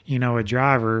that's, you know, a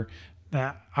driver,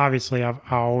 that obviously I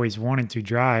always wanted to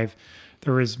drive.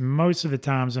 There was most of the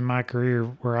times in my career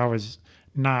where I was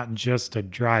not just a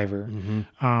driver,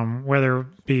 whether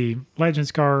it be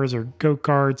Legends cars or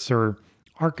go-karts or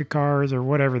ARCA cars or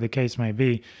whatever the case may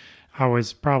be. I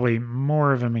was probably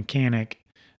more of a mechanic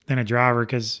than a driver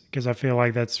because I feel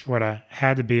like that's what I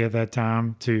had to be at that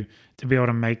time to be able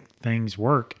to make things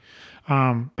work.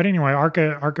 But anyway,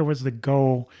 ARCA was the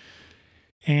goal.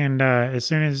 And as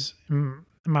soon as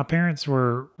my parents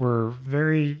were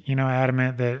very, you know,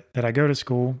 adamant that I go to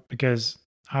school, because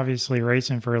obviously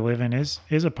racing for a living is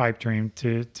a pipe dream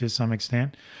to some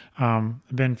extent. I've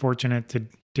been fortunate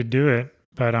to do it,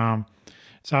 but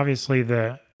it's obviously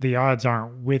the odds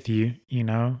aren't with you, you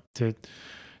know, to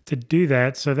do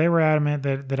that. So they were adamant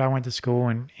that I went to school,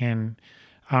 and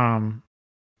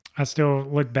I still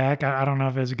look back. I don't know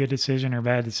if it was a good decision or a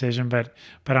bad decision, but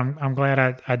I'm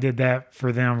glad I did that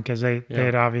for them, because they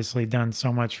had obviously done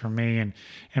so much for me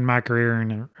and my career,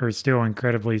 and are still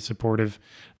incredibly supportive.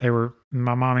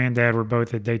 My mom and dad were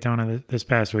both at Daytona this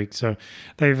past week, so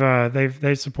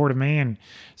they've supported me, and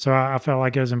so I felt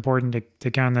like it was important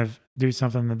to kind of do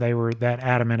something that they were that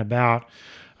adamant about.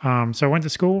 So I went to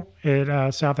school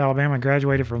at South Alabama,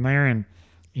 graduated from there, and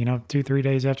you know, 2-3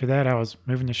 days after that, I was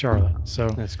moving to Charlotte. So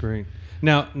that's great.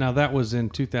 Now that was in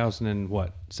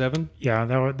 2007? Yeah,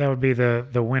 that would be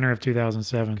the winter of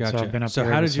 2007. Gotcha. So I've been up So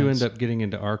there how ever did you since. end up getting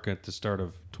into ARCA at the start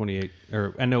of 28?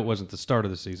 Or I know it wasn't the start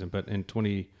of the season, but in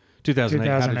 2008.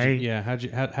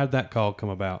 2008. How'd that call come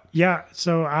about? Yeah,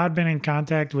 so I'd been in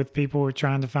contact with people who were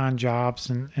trying to find jobs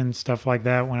and stuff like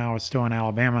that when I was still in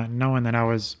Alabama, knowing that I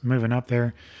was moving up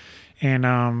there. And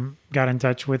got in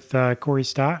touch with Corey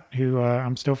Stott, who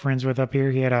I'm still friends with up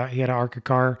here. He had an ARCA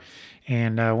car,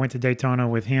 and went to Daytona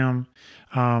with him.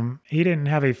 He didn't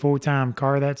have a full-time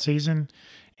car that season,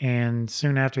 and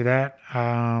soon after that,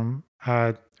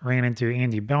 I ran into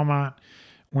Andy Belmont,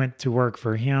 went to work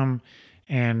for him,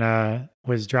 and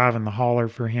was driving the hauler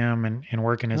for him and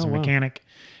working as a mechanic.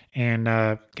 And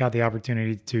got the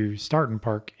opportunity to start and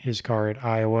park his car at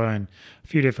Iowa and a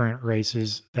few different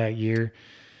races that year.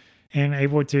 And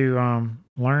able to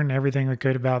learn everything we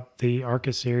could about the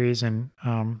ARCA series, and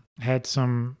had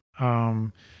some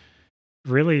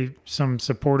really some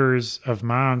supporters of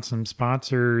mine, some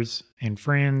sponsors and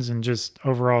friends, and just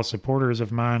overall supporters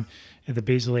of mine at the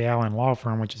Beasley Allen Law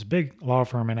Firm, which is a big law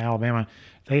firm in Alabama.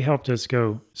 They helped us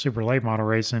go super late model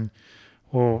racing.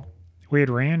 Well, we had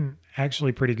ran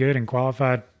actually pretty good and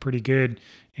qualified pretty good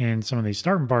in some of these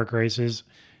starting park races.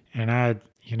 And I,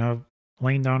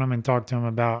 leaned on them and talked to them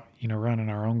about, running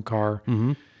our own car.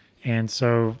 Mm-hmm. And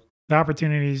so the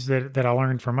opportunities that I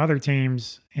learned from other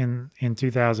teams in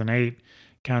 2008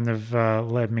 kind of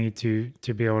led me to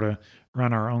be able to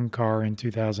run our own car in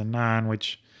 2009,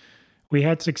 which we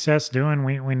had success doing.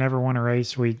 We never won a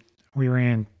race. We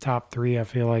ran top 3, I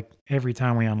feel like, every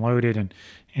time we unloaded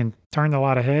and turned a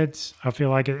lot of heads, I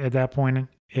feel like, at that point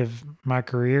of my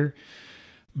career.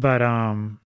 But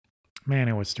man,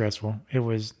 it was stressful.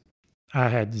 I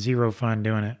had zero fun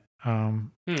doing it.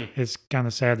 It's kind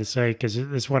of sad to say because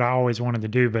it's what I always wanted to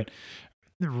do, but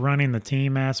running the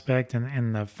team aspect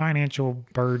and the financial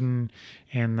burden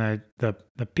and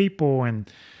the people and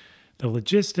the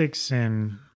logistics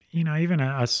and, even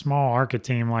a small ARCA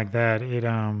team like that, it,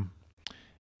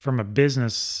 from a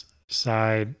business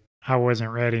side, I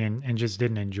wasn't ready and just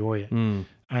didn't enjoy it.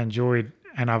 I enjoyed,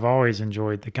 and I've always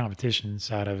enjoyed the competition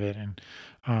side of it. And,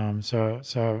 so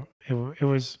it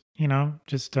was,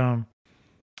 just,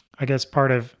 I guess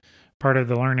part of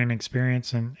the learning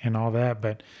experience and all that,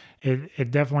 but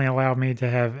it definitely allowed me to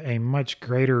have a much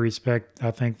greater respect,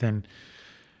 I think, than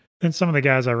some of the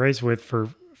guys I race with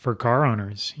for car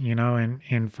owners,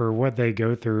 and for what they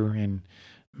go through. And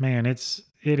man, it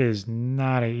is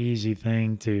not an easy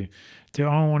thing to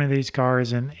own one of these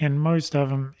cars. And most of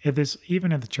them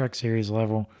even at the truck series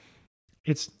level,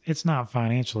 it's not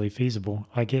financially feasible.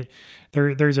 Like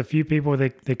there's a few people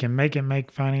that can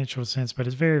make financial sense, but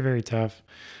it's very, very tough.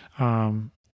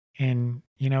 And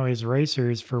as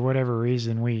racers, for whatever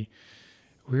reason,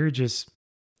 we're just,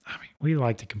 we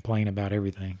like to complain about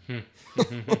everything.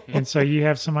 And so you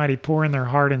have somebody pouring their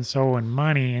heart and soul and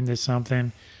money into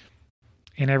something,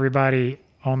 and everybody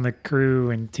on the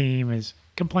crew and team is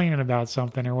complaining about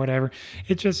something or whatever.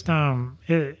 It just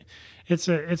it's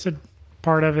a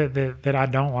part of it that I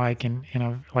don't like, and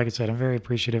like I said, I'm very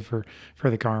appreciative for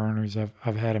the car owners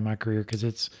I've had in my career, because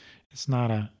it's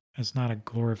not a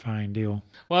glorifying deal.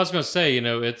 Well, I was going to say,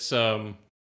 it's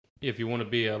if you want to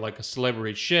be like a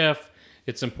celebrity chef,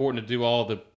 it's important to do all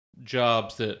the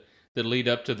jobs that lead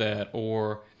up to that,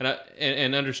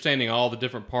 and understanding all the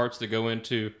different parts that go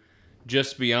into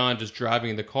just beyond just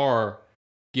driving the car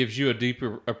gives you a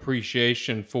deeper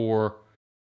appreciation for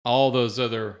all those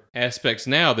other aspects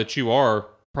now that you are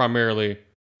primarily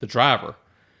the driver,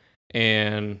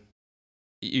 and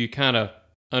you kind of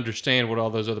understand what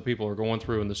all those other people are going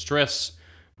through and the stress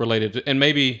related to, and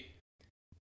maybe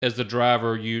as the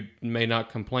driver, you may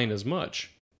not complain as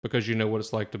much because you know what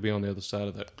it's like to be on the other side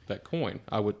of that coin.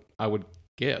 I would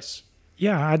guess.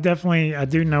 Yeah, I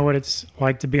do know what it's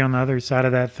like to be on the other side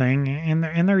of that thing, and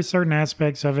there are certain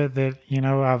aspects of it that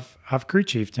I've crew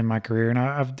chiefed in my career, and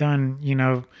I've done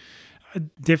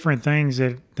different things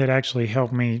that actually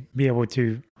help me be able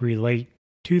to relate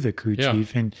to the crew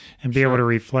chief and be able to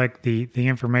reflect the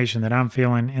information that I'm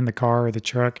feeling in the car or the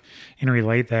truck and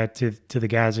relate that to the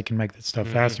guys that can make that stuff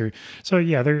faster. So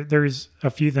yeah, there's a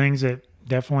few things that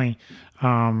definitely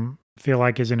feel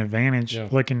like is an advantage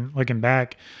looking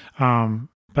back.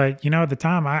 But at the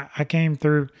time I came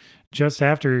through just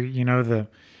after,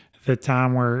 the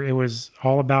time where it was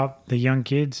all about the young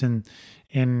kids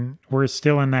and we're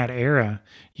still in that era,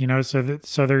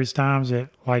 so there's times that,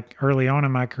 like, early on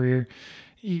in my career,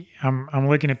 I'm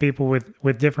looking at people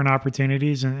with different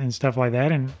opportunities and stuff like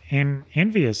that and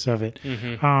envious of it.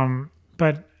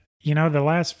 But the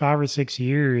last 5 or 6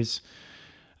 years,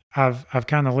 I've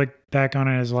kind of looked back on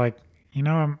it as like,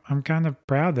 I'm kind of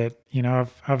proud that,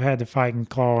 I've had to fight and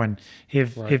claw and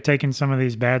have taken some of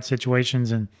these bad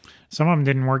situations, and some of them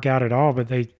didn't work out at all, but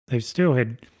they still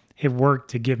had worked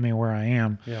to get me where I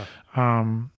am. Yeah.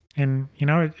 And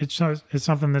it's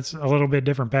something that's a little bit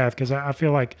different path, because I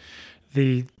feel like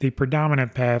the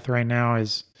predominant path right now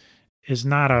is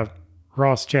not a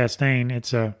Ross Chastain,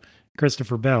 it's a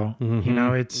Christopher Bell.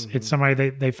 It's somebody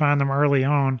they find them early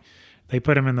on, they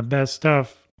put them in the best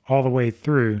stuff all the way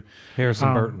through.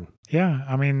 Harrison Burton. Yeah,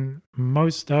 I mean,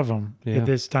 most of them at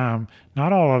this time,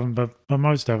 not all of them, but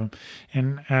most of them,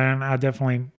 and I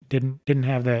definitely didn't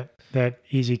have that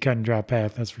easy cut and dry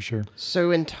path. That's for sure.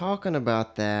 So in talking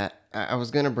about that, I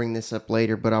was going to bring this up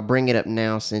later, but I'll bring it up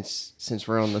now since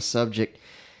we're on the subject.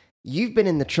 You've been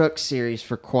in the truck series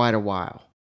for quite a while,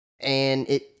 and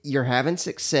you're having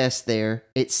success there.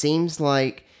 It seems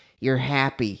like you're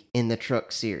happy in the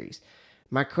truck series.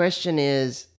 My question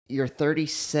is, you're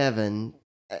 37.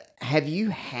 Have you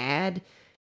had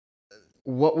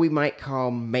what we might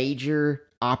call major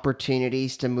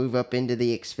opportunities to move up into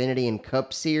the Xfinity and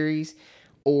Cup Series,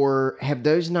 or have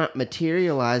those not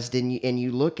materialized? And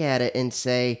you look at it and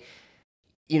say,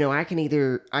 I can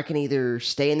either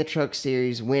stay in the Truck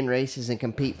Series, win races, and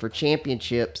compete for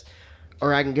championships,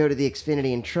 or I can go to the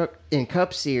Xfinity and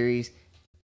Cup Series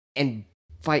and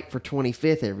fight for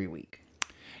 25th every week.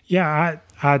 Yeah,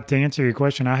 I to answer your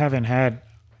question, I haven't had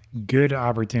good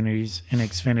opportunities in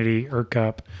Xfinity or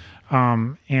Cup,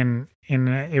 and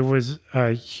it was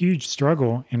a huge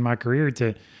struggle in my career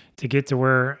to get to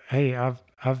where, hey,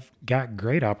 I've got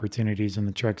great opportunities in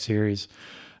the Truck Series.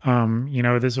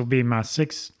 This will be my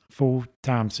 6th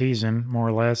full-time season, more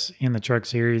or less, in the Truck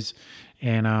Series,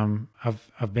 and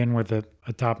I've been with a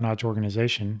top-notch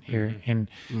organization here, and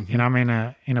I'm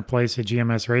in a place at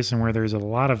GMS Racing where there's a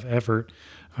lot of effort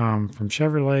from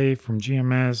Chevrolet, from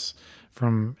GMS,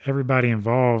 from everybody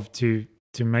involved to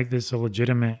make this a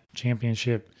legitimate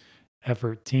championship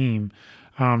effort team.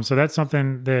 So that's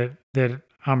something that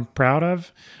I'm proud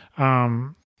of.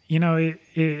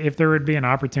 If there would be an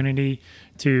opportunity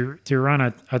to run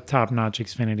a top-notch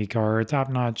Xfinity car or a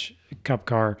top-notch Cup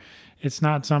car, it's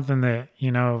not something that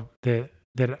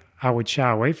that I would shy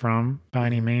away from by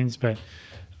any means. But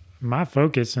my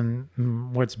focus, and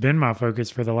what's been my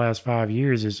focus for the last 5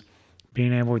 years, is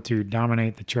being able to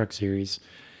dominate the Truck Series,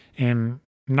 and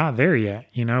not there yet.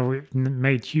 We've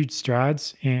made huge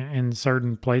strides in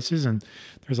certain places, and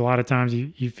there's a lot of times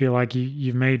you feel like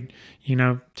you've made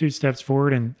 2 steps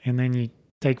forward and then you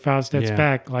take 5 steps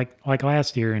back, like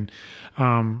last year. And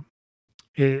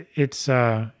it's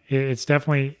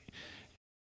definitely,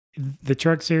 the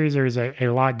Truck Series. There's a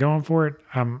lot going for it.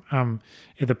 I'm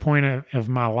at the point of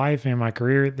my life and my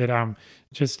career that I'm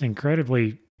just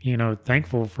incredibly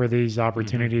thankful for these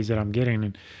opportunities that I'm getting.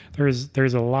 And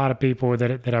there's a lot of people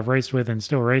that I've raced with and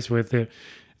still race with that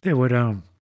would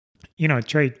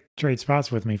trade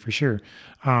spots with me for sure.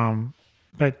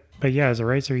 But yeah, as a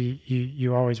racer,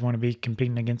 you always want to be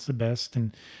competing against the best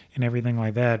and everything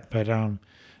like that. But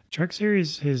Truck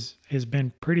Series has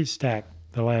been pretty stacked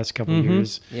the last couple of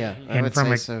years. Yeah, and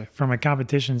from a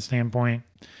competition standpoint,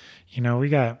 we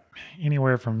got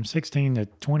anywhere from 16 to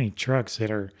 20 trucks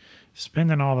that are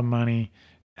spending all the money,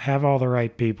 have all the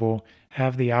right people,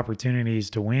 have the opportunities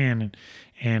to win,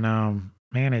 and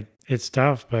man, it's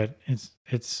tough, but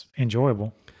it's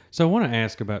enjoyable. So I want to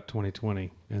ask about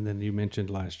 2020, and then you mentioned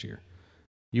last year.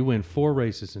 You win 4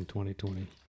 races in 2020.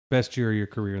 Best year of your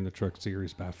career in the Truck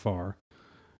Series by far.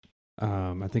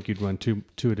 I think you'd run two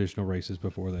additional races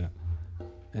before that.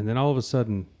 And then all of a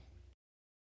sudden,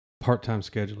 part-time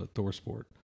schedule at ThorSport.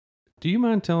 Do you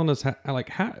mind telling us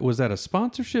how was that a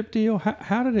sponsorship deal?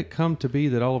 How did it come to be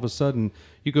that all of a sudden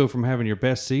you go from having your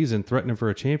best season, threatening for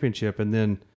a championship, and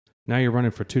then now you're running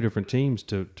for 2 different teams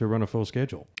to run a full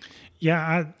schedule?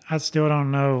 Yeah, I still don't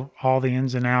know all the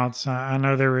ins and outs. I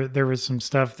know there was some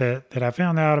stuff that I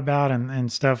found out about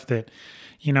and stuff that,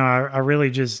 I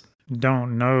really just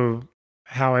don't know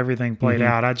how everything played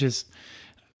out.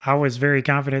 I was very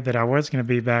confident that I was going to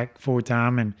be back full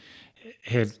time, and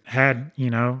had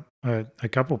a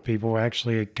couple people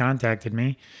actually contacted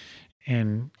me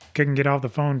and couldn't get off the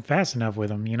phone fast enough with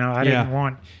them. I didn't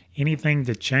want anything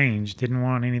to change. Didn't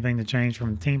want anything to change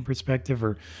from a team perspective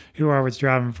or who I was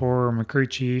driving for or my crew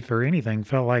chief or anything.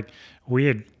 Felt like we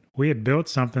had built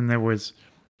something that was,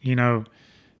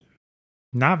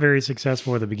 not very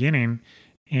successful at the beginning,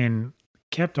 and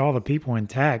kept all the people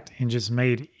intact and just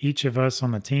made each of us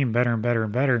on the team better and better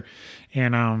and better.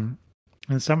 And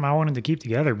something I wanted to keep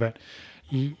together. But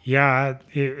yeah,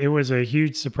 it was a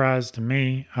huge surprise to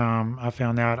me. I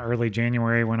found out early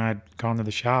January when I'd gone to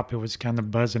the shop. It was kind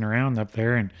of buzzing around up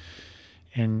there,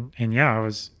 and yeah, I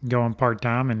was going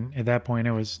part-time, and at that point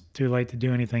it was too late to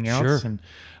do anything else. Sure.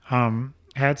 And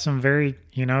had some very,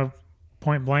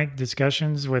 point blank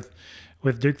discussions with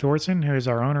Duke Thorson, who is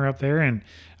our owner up there, and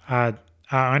I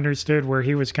understood where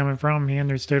he was coming from. He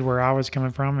understood where I was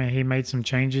coming from, and he made some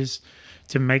changes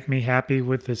to make me happy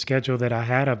with the schedule that I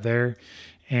had up there.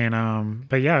 And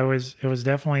but yeah, it was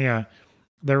definitely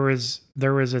there was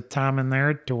a time in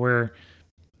there to where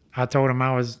I told him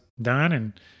I was done,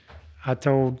 and I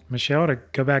told Michelle to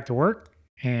go back to work,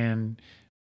 and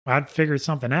I'd figure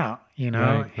something out,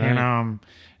 Right. And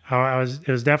it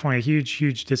was definitely a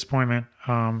huge disappointment.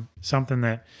 Something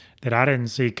that I didn't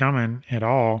see coming at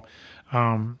all.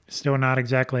 Still not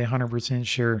exactly 100%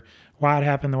 sure why it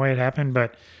happened the way it happened,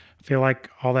 but I feel like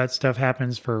all that stuff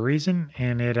happens for a reason,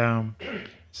 and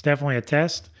it's definitely a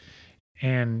test.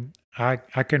 And I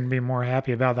couldn't be more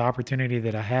happy about the opportunity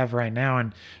that I have right now,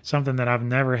 and something that I've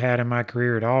never had in my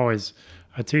career at all is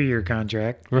a 2-year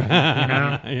contract. You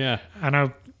know, Yeah. I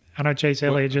know Chase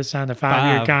Elliott just signed a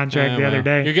 5-year 5. contract the other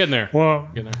day. You're getting there. Well,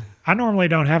 Getting there. I normally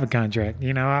don't have a contract.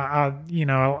 You know,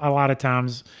 a lot of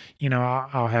times,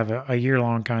 I'll have a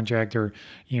year-long contract or,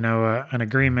 an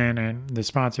agreement, and the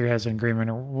sponsor has an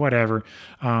agreement or whatever.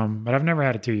 But I've never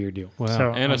had a 2-year deal. Wow.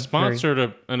 So And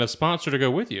I'm a sponsor to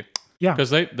go with you. Yeah.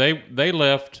 Because they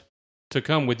left to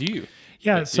come with you.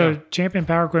 Yeah, so Yeah. Champion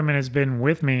Power Equipment has been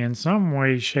with me in some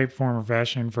way, shape, form, or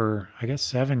fashion for, I guess,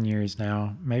 7 years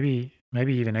now, maybe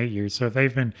even 8 years. So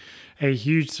they've been a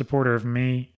huge supporter of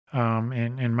me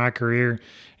in my career,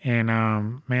 and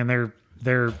man,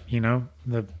 they're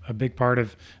a big part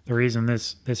of the reason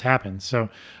this happened. So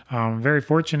very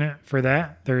fortunate for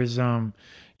that. There's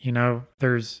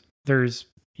there's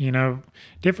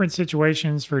different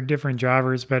situations for different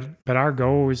drivers, but our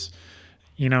goal is,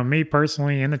 me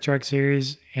personally in the Truck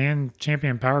Series and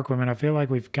Champion Power Equipment, I feel like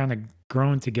we've kind of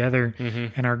grown together,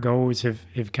 and our goals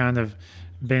have kind of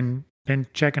been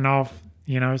checking off,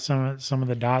 some of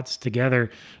the dots together.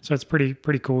 So it's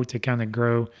pretty cool to kind of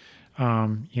grow,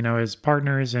 as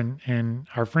partners and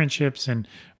our friendships, and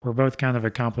we're both kind of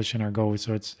accomplishing our goals.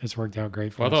 So it's worked out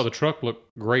great for Well, I us. thought the truck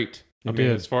looked great. I mean,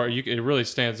 did. as far it really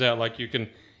stands out. Like you can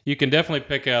definitely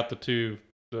pick out the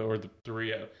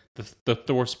three, the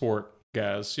Thor Sport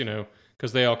guys,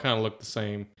 because they all kind of look the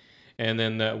same. And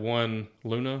then that one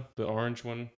Luna, the orange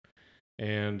one,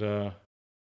 and a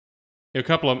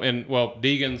couple of them. And well,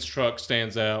 Deegan's truck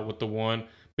stands out with the one,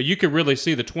 but you could really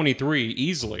see the 23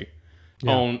 easily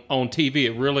on TV.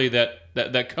 It really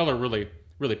that color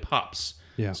really pops.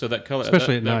 Yeah. So that color,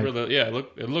 Especially at that night. really,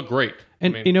 it looked great.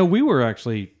 And I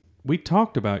mean, we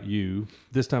talked about you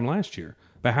this time last year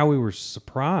about how we were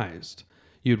surprised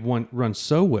you'd run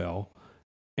so well,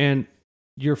 and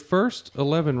your first 10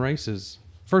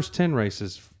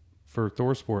 races for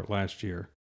Thor Sport last year,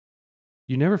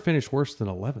 you never finished worse than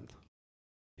 11th.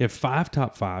 You have 5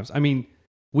 top 5s. I mean,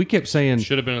 we kept saying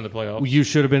should have been in the playoffs. you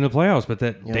should have been in the playoffs, but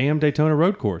that damn Daytona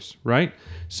road course, right?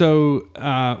 So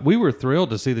we were thrilled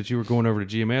to see that you were going over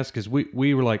to GMS, because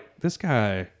we were like, this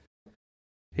guy,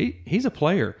 he's a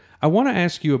player. I want to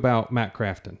ask you about Matt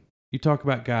Crafton. You talk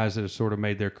about guys that have sort of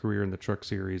made their career in the Truck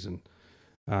Series, and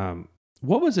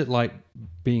what was it like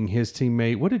being his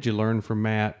teammate? What did you learn from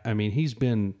Matt? I mean, he's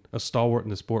been a stalwart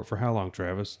in the sport for how long,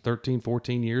 Travis? 13,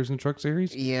 14 years in the Truck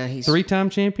Series? Yeah, he's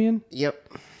 3-time champion? Yep.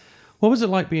 What was it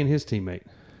like being his teammate?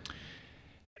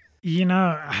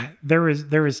 There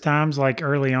was times like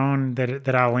early on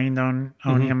that I leaned on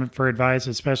him for advice,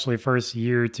 especially first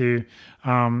year or two.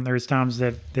 There was times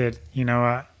that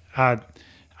I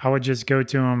would just go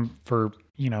to him for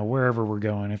wherever we're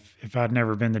going. If I'd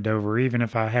never been to Dover, even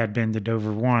if I had been to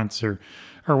Dover once or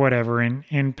whatever,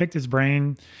 and picked his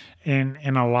brain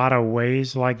in a lot of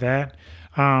ways like that.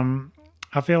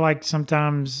 I feel like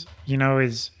sometimes,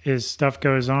 as stuff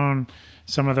goes on,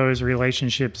 some of those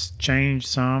relationships change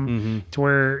some to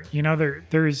where,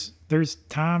 there's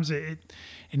times it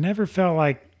never felt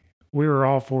like we were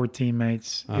all 4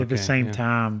 teammates at the same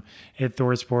time at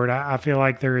Thor Sport. I feel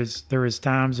like there was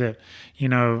times that,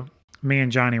 me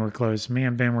and Johnny were close, me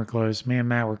and Ben were close, me and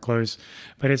Matt were close,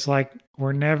 but it's like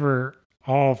we're never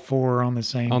all 4 on the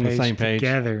same page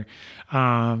together.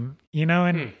 And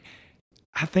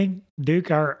I think Duke,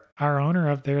 our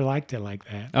owner up there, liked it like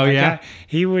that. Oh, yeah?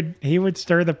 He would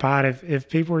stir the pot if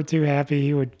people were too happy.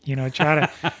 He would try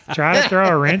to throw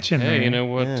a wrench in there. Hey, you know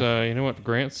what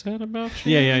Grant said about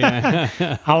you?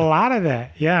 Yeah. A lot of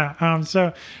that, yeah.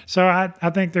 So I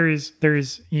think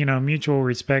there's mutual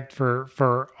respect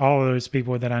for all of those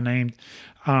people that I named.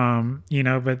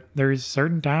 But there's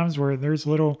certain times where there's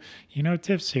little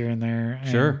tips here and there, and,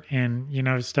 Sure,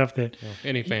 and stuff that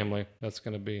Any family, that's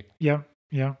going to be. yeah.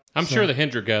 I'm sure the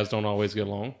Hendrick guys don't always get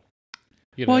along.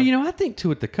 Well, I think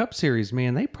too at the Cup Series,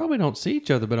 man, they probably don't see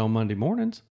each other but on Monday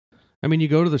mornings. I mean, you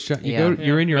go to the shop,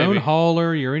 you're in your own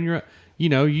hauler, you're in your,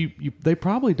 they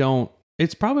probably don't.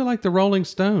 It's probably like the Rolling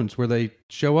Stones, where they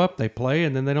show up, they play,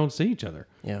 and then they don't see each other.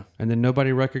 Yeah. And then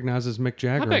nobody recognizes Mick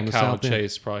Jagger I on bet the Kyle South and End.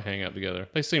 Chase probably hang out together.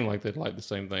 They seem like they like the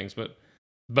same things, but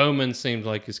Bowman seems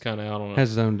like he's kind of out on it. Has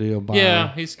his own deal. Byron.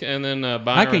 Yeah, and then Byron.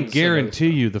 I can guarantee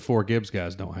you the 4 Gibbs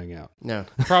guys don't hang out. No.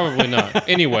 Probably not.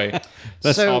 Anyway,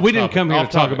 So- off we didn't topic, come here off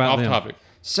to talk topic, about off them. topic.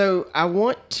 So I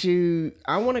want to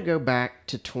go back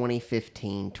to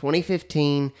 2015.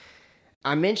 2015,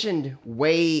 I mentioned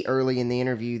way early in the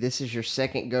interview, this is your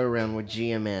second go-around with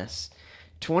GMS.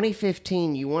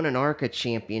 2015, you won an ARCA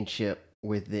championship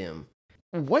with them.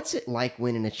 What's it like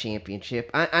winning a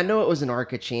championship? I know it was an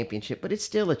ARCA championship, but it's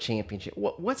still a championship.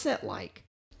 What's that like?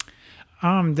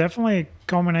 Definitely a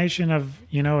culmination of,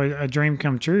 a dream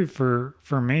come true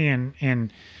for me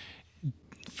and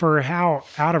for how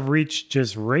out of reach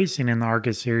just racing in the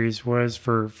ARCA series was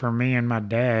for me and my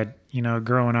dad,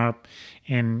 growing up,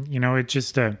 and, it's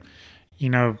just an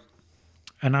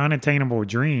unattainable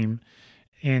dream,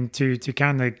 and to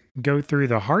kind of go through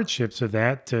the hardships of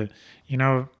that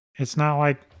it's not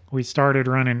like we started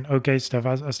running okay stuff.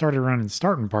 I started running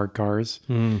starting park cars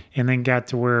and then got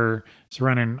to where it's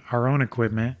running our own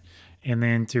equipment, and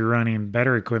then to running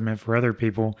better equipment for other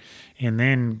people, and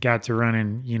then got to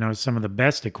running, some of the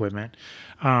best equipment.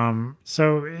 I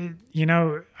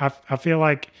feel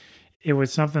like it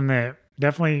was something that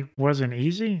definitely wasn't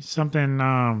easy. Something,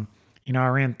 I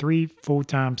ran 3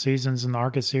 full-time seasons in the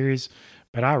ARCA series,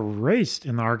 but I raced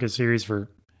in the ARCA series for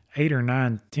 8 or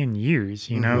 9, 10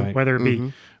 years, Right. whether it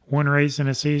be one race in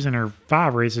a season or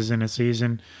 5 races in a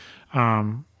season,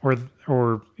 or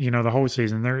the whole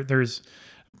season.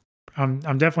 I'm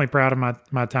definitely proud of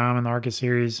my time in the ARCA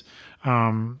series.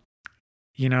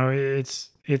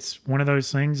 It's one of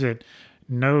those things that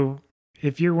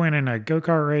if you're winning a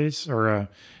go-kart race or a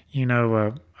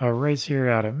race here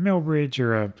out of Millbridge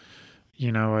or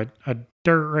a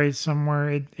dirt race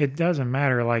somewhere, it doesn't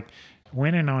matter. Like,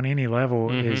 winning on any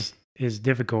level is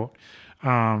difficult.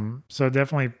 So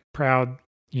definitely proud,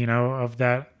 of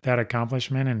that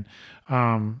accomplishment.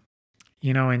 And,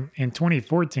 in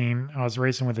 2014, I was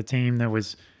racing with a team that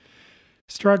was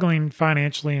struggling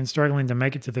financially and struggling to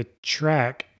make it to the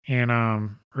track. And,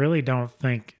 really don't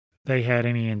think they had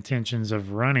any intentions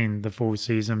of running the full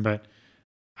season, but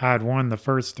I had won the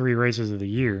first 3 races of the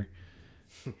year,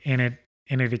 and it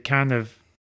had kind of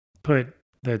put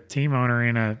the team owner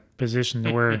in a position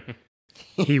to where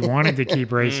he wanted to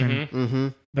keep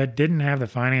racing, but didn't have the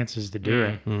finances to do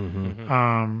it.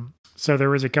 So there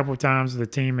was a couple of times the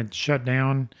team had shut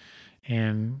down,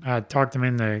 and I talked them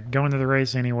into going to the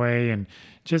race anyway, and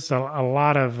just a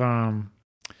lot of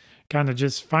kind of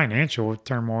just financial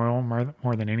turmoil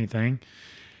more than anything.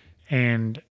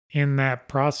 And in that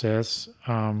process,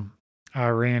 I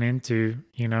ran into,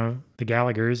 the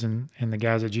Gallaghers and the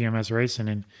guys at GMS Racing,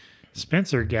 and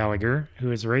Spencer Gallagher, who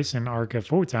was racing ARCA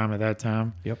full-time at that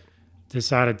time,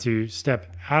 decided to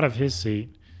step out of his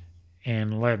seat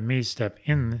and let me step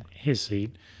in his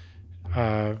seat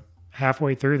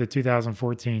halfway through the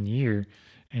 2014 year.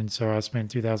 And so I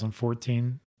spent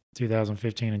 2014,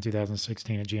 2015, and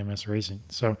 2016 at GMS Racing.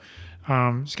 So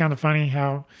it's kind of funny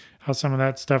how some of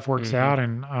that stuff works out.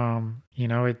 And,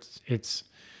 it's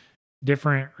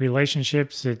different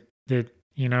relationships that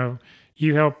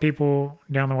you help people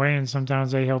down the way, and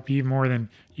sometimes they help you more than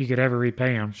you could ever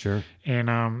repay them. Sure.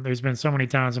 And there's been so many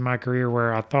times in my career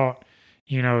where I thought,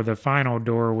 the final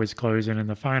door was closing and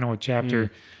the final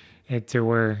chapter to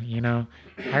where, I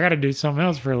got to do something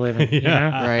else for a living.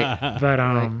 Right. But,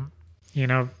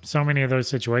 so many of those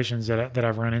situations that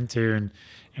I've run into,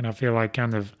 and I feel like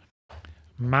kind of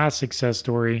my success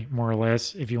story, more or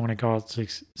less, if you want to call it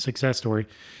success story,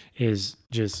 is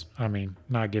just,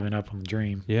 not giving up on the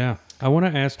dream. Yeah. I want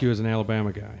to ask you, as an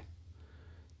Alabama guy,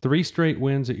 3 straight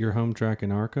wins at your home track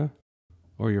in ARCA,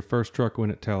 or your first truck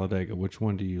win at Talladega? Which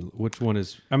one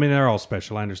is, they're all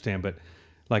special, I understand, but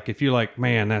like, if you're like,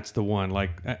 man, that's the one,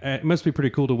 like, it must be pretty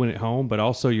cool to win at home, but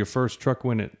also your first truck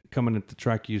win coming at the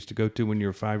track you used to go to when you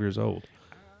were 5 years old.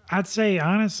 I'd say,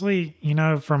 honestly,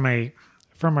 from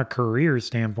a career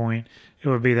standpoint, it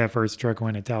would be that first truck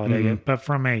win at Talladega. But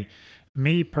from a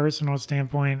me personal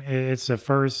standpoint, it's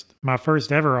my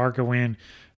first ever ARCA win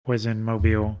was in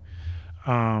Mobile.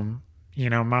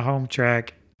 My home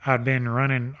track, I'd been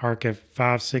running ARCA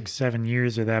 5, 6, 7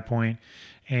 years at that point,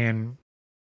 and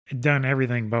done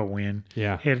everything but win.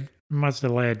 Yeah. It must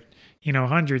have led,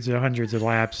 hundreds of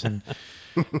laps, and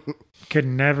could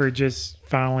never just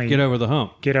finally get over the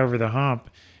hump.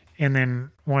 And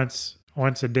then once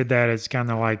it did that, it's kind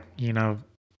of like,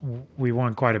 we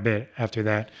won quite a bit after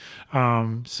that.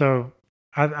 So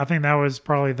I think that was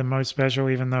probably the most special,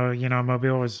 even though,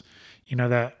 Mobile was,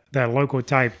 that local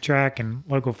type track and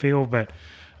local field, but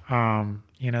that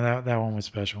one was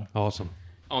special. Awesome.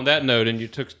 On that note, and you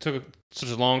took such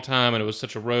a long time, and it was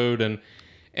such a road, and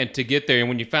to get there, and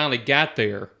when you finally got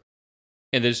there,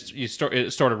 and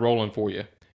it started rolling for you,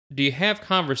 do you have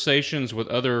conversations with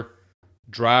other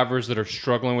drivers that are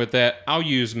struggling with that? I'll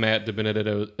use Matt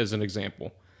DiBenedetto as an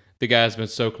example. The guy's been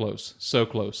so close, so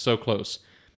close, so close.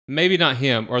 Maybe not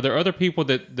him. Are there other people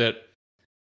that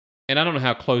and I don't know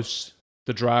how close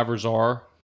the drivers are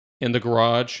in the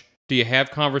garage. Do you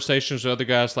have conversations with other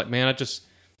guys like, man, I just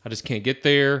can't get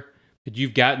there?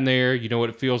 You've gotten there. You know what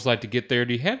it feels like to get there.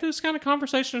 Do you have those kind of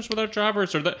conversations with our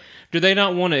drivers, or do they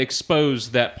not want to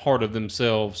expose that part of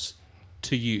themselves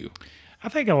to you? I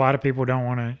think a lot of people don't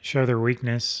want to show their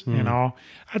weakness and all.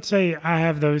 I'd say I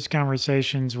have those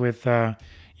conversations with,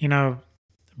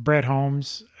 Brett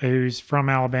Holmes, who's from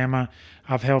Alabama.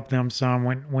 I've helped them some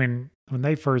when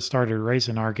they first started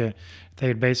racing ARCA. They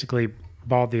had basically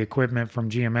bought the equipment from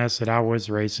GMS that I was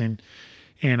racing,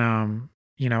 and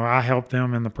I helped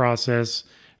them in the process.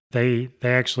 They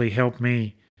actually helped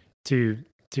me to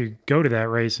go to that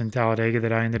race in Talladega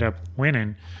that I ended up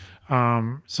winning.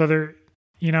 So they're.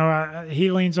 He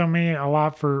leans on me a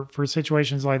lot for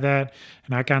situations like that,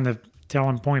 and I kind of tell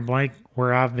him point blank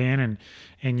where I've been, and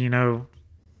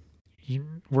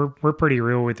we're pretty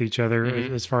real with each other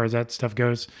as far as that stuff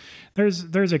goes.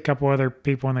 There's a couple other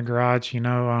people in the garage,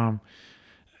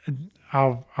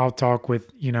 I'll talk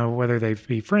with, whether they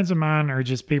be friends of mine or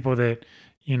just people that,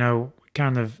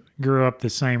 kind of grew up the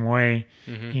same way.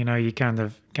 You kind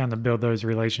of build those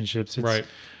relationships. It's, Right.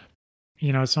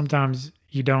 Sometimes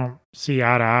you don't see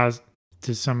eye to eye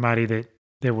to somebody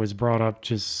that was brought up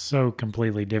just so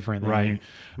completely different than you.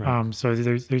 Right. So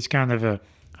there's kind of a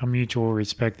mutual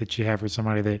respect that you have for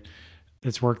somebody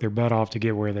that's worked their butt off to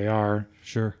get where they are.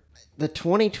 Sure. The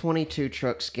 2022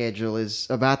 truck schedule is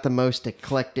about the most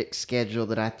eclectic schedule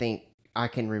that I think I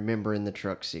can remember in the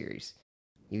truck series.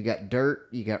 You got dirt,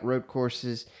 you got road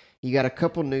courses, you got a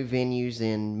couple new venues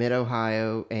in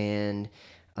Mid-Ohio and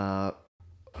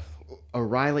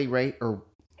O'Reilly or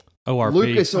ORP.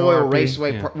 Lucas Oil ORP,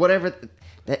 Raceway, yeah. whatever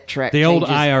that track. The old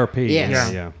changes. IRP.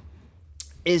 Yes. Yeah.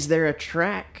 Is there a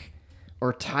track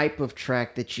or type of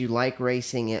track that you like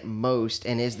racing at most,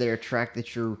 and is there a track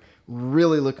that you're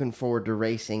really looking forward to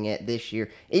racing at this year,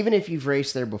 even if you've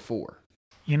raced there before?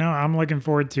 I'm looking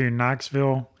forward to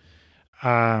Knoxville.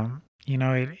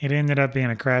 It ended up being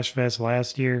a crash fest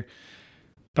last year,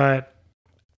 but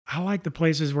I like the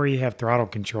places where you have throttle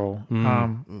control.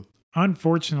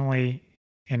 Unfortunately,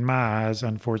 in my eyes,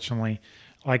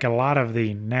 like a lot of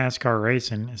the NASCAR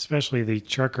racing, especially the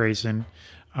truck racing,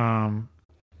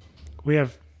 we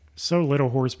have so little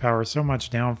horsepower, so much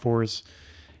downforce.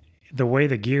 The way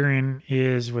the gearing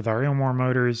is with our Ilmore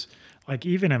motors, like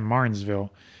even in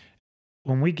Martinsville,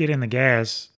 when we get in the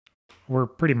gas, we're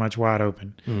pretty much wide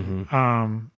open.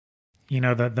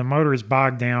 The motor is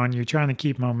bogged down. You're trying to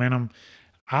keep momentum.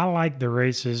 I like the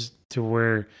races to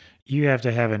where you have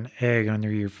to have an egg under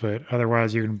your foot.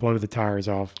 Otherwise, you're going to blow the tires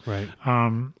off. Right.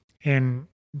 And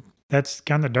that's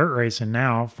kind of dirt racing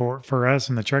now for us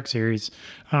in the truck series.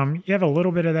 You have a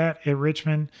little bit of that at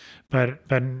Richmond,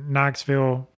 but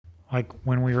Knoxville, like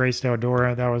when we raced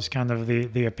Eldora, that was kind of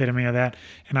the epitome of that.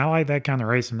 And I like that kind of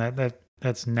racing.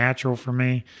 That's natural for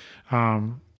me.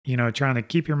 Trying to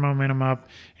keep your momentum up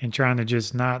and trying to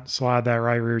just not slide that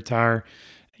right rear tire.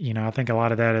 I think a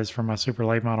lot of that is from my super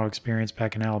late model experience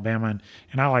back in Alabama,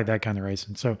 and I like that kind of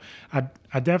racing. So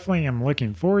I definitely am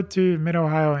looking forward to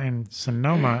Mid-Ohio, and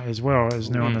Sonoma as well is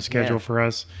new on the schedule for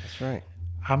us. That's right.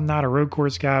 I'm not a road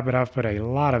course guy, but I've put a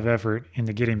lot of effort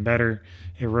into getting better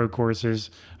at road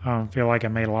courses. Feel like I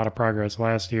made a lot of progress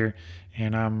last year,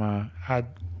 and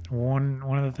one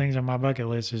of the things on my bucket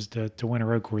list is to win a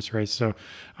road course race. So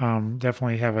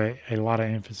definitely have a lot of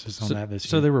emphasis on that this year.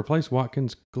 So they replaced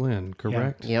Watkins Glen,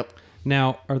 correct? Yep.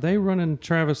 Now, are they running,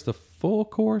 Travis, the full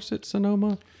course at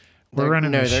Sonoma? We're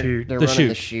running the chute. They're The running chute.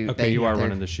 the chute. Okay, you are they're-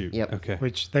 running the chute. Yep. Okay.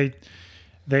 Which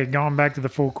they've gone back to the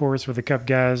full course with the Cup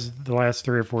guys the last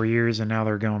 3 or 4 years, and now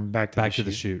they're going back to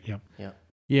the chute. Yep. Yep.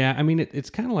 Yeah, I mean, it's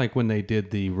kind of like when they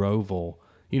did the Roval.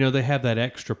 They have that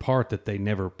extra part that they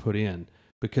never put in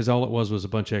because all it was a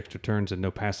bunch of extra turns and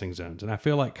no passing zones. And I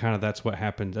feel like kind of that's what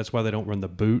happened. That's why they don't run the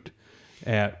boot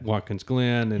at Watkins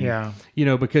Glen. And, Yeah.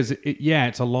 because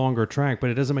it's a longer track,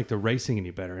 but it doesn't make the racing any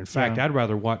better. In fact, Yeah. I'd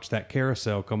rather watch that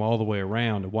carousel come all the way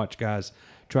around and watch guys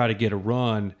try to get a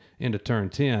run into turn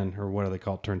 10, or what do they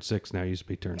call it? Turn 6 now. It used to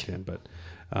be turn 10. But,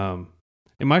 and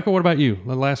Michael, what about you?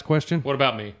 The last question? What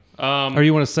about me? Or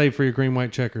you want to save for your green,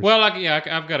 white checkers? Well,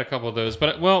 I've got a couple of those,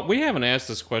 but we haven't asked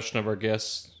this question of our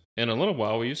guests in a little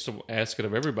while. We used to ask it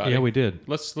of everybody. Yeah, we did.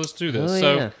 Let's do this. Oh,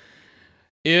 So,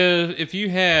 yeah. if you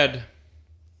had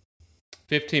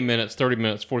 15 minutes, 30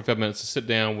 minutes, 45 minutes to sit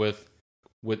down with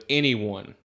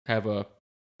anyone,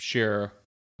 share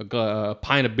a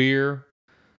pint of beer,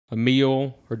 a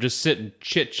meal, or just sit and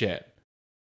chit chat,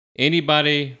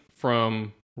 anybody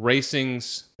from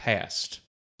racing's past,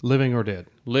 Living or dead?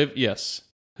 yes,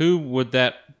 who would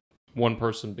that one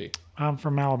person be? I'm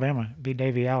from Alabama. Be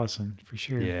Davey Allison for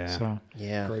sure. Yeah. So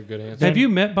Yeah. Very good answer. Have you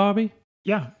met Bobby?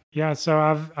 yeah. So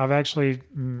I've actually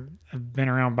been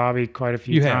around Bobby quite a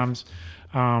few You have? times.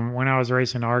 When I was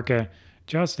racing ARCA,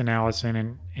 Justin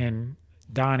Allison and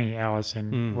Donnie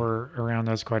Allison were around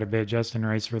us quite a bit. Justin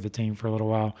raced for the team for a little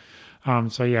while.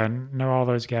 So yeah, know all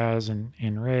those guys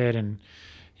in red, and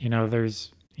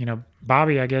there's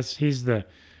Bobby. I guess he's the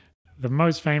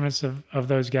most famous of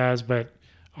those guys, but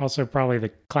also probably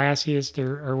the classiest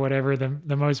or whatever,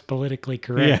 the most politically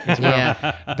correct as well.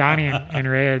 Yeah. Donnie and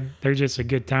Red, they're just a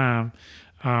good time,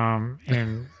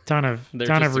 and ton of They're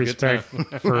just a good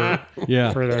respect for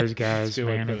Yeah. for those guys, Good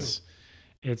way to man. put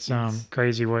It's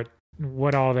crazy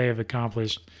what all they have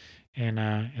accomplished in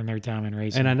their time in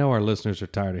racing. And I know our listeners are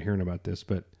tired of hearing about this,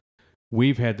 but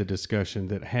we've had the discussion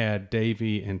that had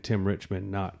Davey and Tim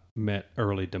Richmond not met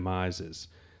early demises,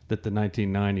 that the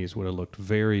 1990s would have looked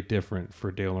very different for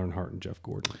Dale Earnhardt and Jeff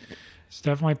Gordon. It's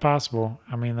definitely possible.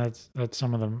 I mean, that's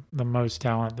some of the most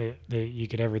talent that you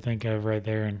could ever think of right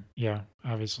there. And yeah,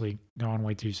 obviously gone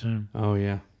way too soon. Oh,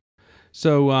 yeah.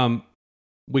 So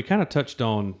we kind of touched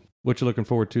on what you're looking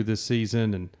forward to this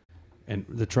season and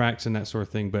the tracks and that sort of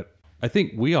thing. But I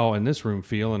think we all in this room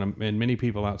feel, and many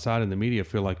people outside in the media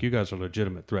feel like you guys are a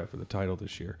legitimate threat for the title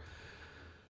this year.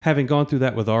 Having gone through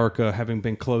that with ARCA, having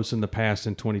been close in the past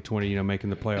in 2020, making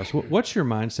the playoffs, what's your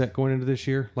mindset going into this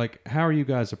year? Like, how are you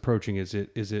guys approaching? Is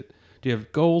it? Do you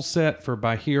have goals set for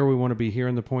by here we want to be here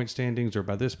in the point standings, or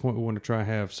by this point we want to try to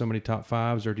have so many top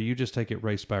fives, or do you just take it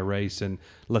race by race and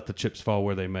let the chips fall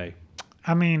where they may?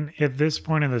 I mean, at this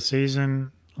point of the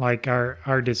season, like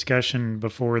our discussion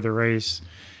before the race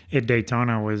at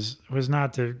Daytona was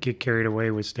not to get carried away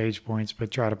with stage points,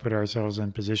 but try to put ourselves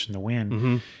in position to win.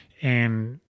 Mm-hmm.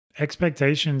 And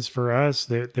expectations for us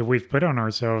that we've put on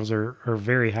ourselves are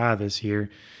very high this year.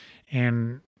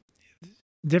 And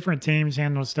different teams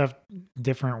handle stuff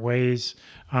different ways.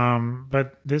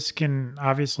 But this can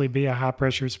obviously be a high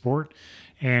pressure sport,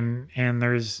 and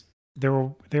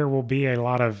there will be a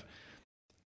lot of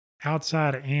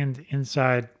outside and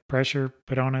inside pressure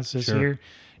put on us this Sure. year.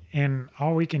 And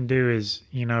all we can do is,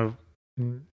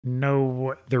 know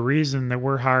what the reason that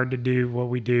we're hired to do what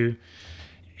we do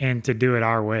and to do it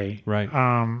our way. Right.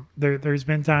 There's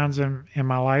been times in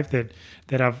my life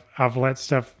that I've let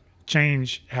stuff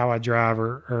change how I drive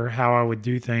or how I would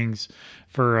do things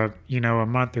for a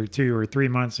month or 2 or 3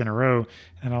 months in a row.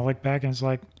 And I look back and it's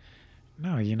like,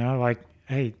 no,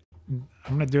 hey,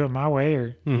 I'm going to do it my way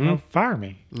or, fire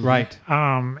me. Right.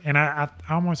 And I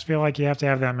almost feel like you have to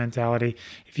have that mentality.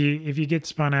 If you get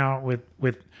spun out with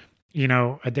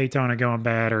a Daytona going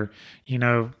bad, or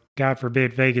God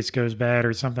forbid Vegas goes bad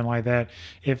or something like that,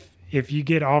 if you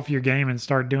get off your game and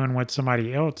start doing what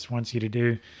somebody else wants you to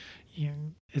do,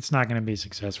 it's not going to be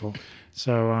successful.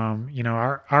 So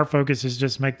our focus is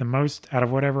just make the most out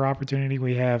of whatever opportunity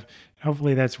we have.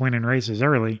 Hopefully that's winning races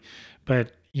early,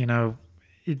 but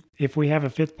if we have a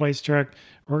 5th place truck,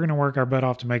 we're going to work our butt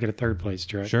off to make it a 3rd place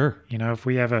truck. Sure. If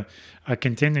we have a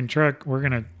contending truck, we're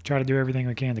going to try to do everything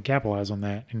we can to capitalize on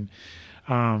that. And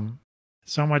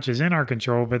so much is in our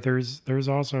control, but there's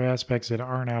also aspects that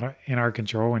aren't in our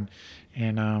control, and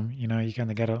you kind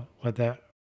of got to let that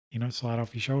slide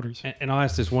off your shoulders. And I'll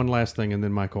ask this one last thing, and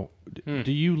then Michael,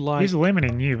 do you like? He's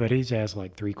limiting you, but he's asked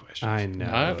like 3 questions. I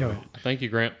know. Go ahead. Thank you,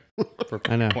 Grant.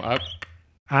 I know.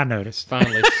 I noticed.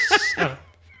 Finally.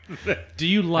 Do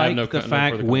you like no the further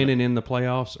fact comment. winning in the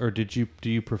playoffs, or do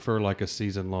you prefer like a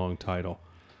season long title?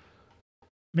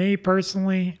 Me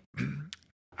personally,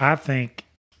 I think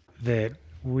that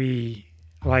we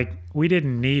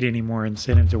didn't need any more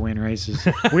incentive to win races.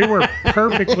 We were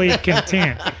perfectly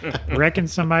content wrecking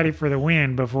somebody for the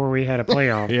win before we had a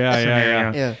playoff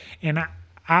scenario. Yeah. And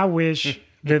I wish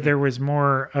that there was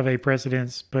more of a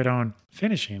precedence put on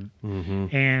finishing,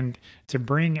 and to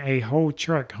bring a whole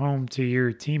truck home to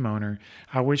your team owner.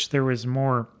 I wish there was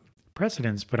more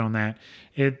precedence put on that.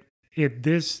 At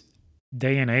this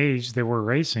day and age that we're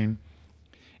racing,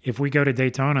 if we go to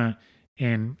Daytona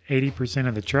and 80%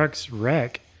 of the trucks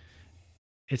wreck,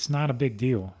 it's not a big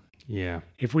deal. Yeah.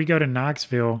 If we go to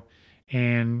Knoxville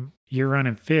and you're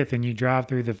running 5th and you drive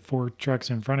through the 4 trucks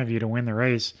in front of you to win the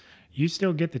race, you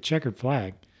still get the checkered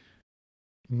flag.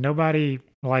 Nobody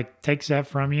takes that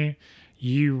from you.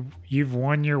 You've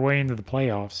won your way into the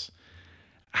playoffs.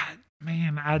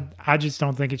 I just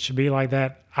don't think it should be like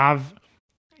that. I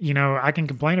can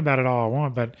complain about it all I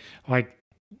want, but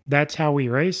that's how we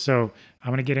race. So I'm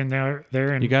going to get in there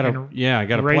and You gotta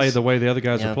play race. the way the other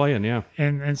guys Yeah. are playing. Yeah.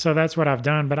 And so that's what I've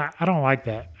done, but I don't like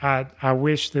that. I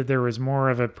wish that there was more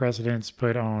of a precedence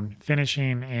put on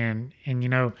finishing, and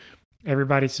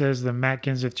everybody says the Matt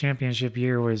Kenseth championship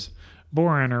year was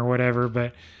boring or whatever,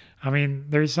 but I mean,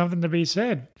 there's something to be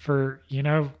said for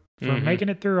making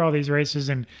it through all these races,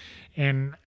 and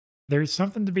there's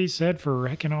something to be said for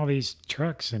wrecking all these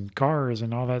trucks and cars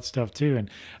and all that stuff too. And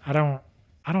I don't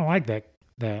like that.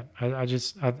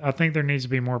 I think there needs to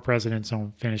be more precedence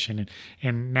on finishing.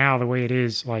 And now the way it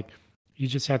is, like, you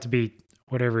just have to be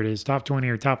whatever it is, top 20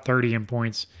 or top 30 in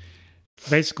points.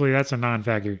 Basically, that's a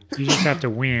non-factor. You just have to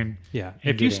win. Yeah.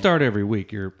 and If you get in. start every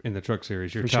week, you're in the Truck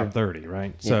Series. You're For top sure. 30,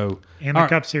 right? So And all the right.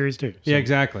 Cup Series too. Yeah, So-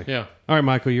 exactly. Yeah. All right,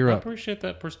 Michael, you're I up. appreciate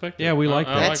that perspective. Yeah, we like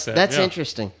I that. That's like that. that's yeah.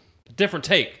 interesting. Different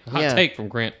take. Hot Yeah. take from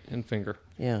Grant and Finger.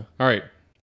 Yeah. All right,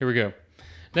 here we go.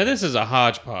 Now this is a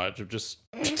hodgepodge of just,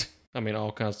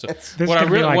 all kinds of stuff. This is What I going to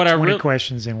be really, like what I 20 really,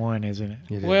 questions in one, isn't it?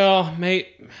 It is. well, mate.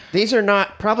 These are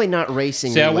probably not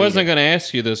racing. See, I related. wasn't going to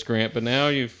ask you this, Grant, but now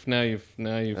you've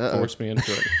forced me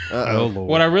into it. oh, Lord.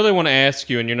 What I really want to ask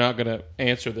you, and you're not going to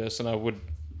answer this, and I would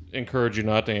encourage you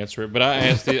not to answer it. But I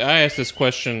asked this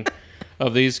question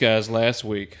of these guys last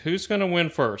week: who's going to win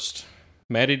first,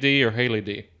 Matty D or Haley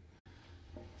D?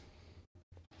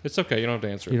 It's okay. You don't have to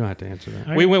answer it. You don't have to answer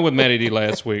that. We went with Matty D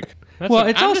last week. Well,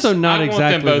 it's also not I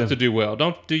exactly want them both the- to do well.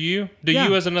 Do you? Do Yeah.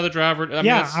 you as another driver? I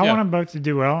I want them both to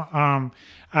do well.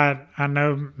 I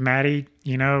know Maddie,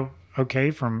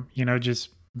 okay, from just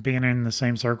being in the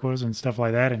same circles and stuff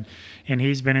like that, and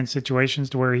he's been in situations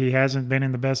to where he hasn't been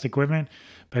in the best equipment,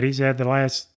 but he's had the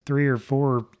last 3 or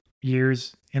 4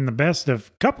 years in the best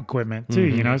of Cup equipment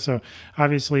too. So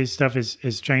obviously stuff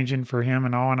is changing for him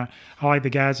and all, and I like the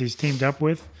guys he's teamed up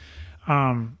with.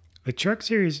 The Truck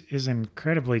Series is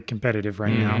incredibly competitive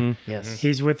right now. Yes.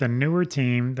 He's with a newer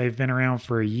team. They've been around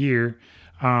for a year.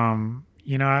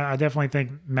 I definitely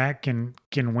think Matt can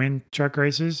win truck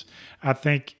races. I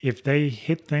think if they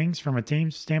hit things from a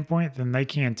team standpoint, then they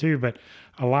can too. But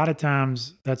a lot of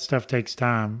times that stuff takes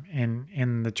time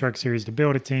in the Truck Series to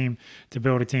build a team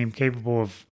capable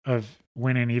of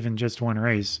winning even just one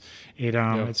race.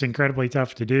 It's incredibly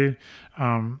tough to do.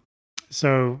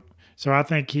 So I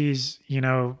think he's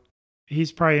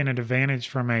probably in an advantage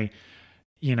from a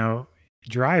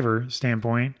driver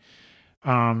standpoint.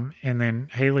 And then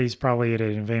Haley's probably at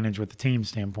an advantage with the team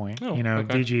standpoint. Oh,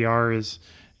 okay. DGR is,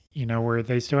 where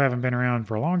they still haven't been around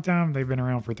for a long time. They've been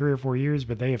around for 3 or 4 years,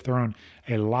 but they have thrown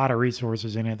a lot of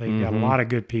resources in it. They've got a lot of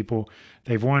good people.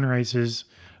 They've won races.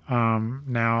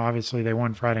 Now, obviously, they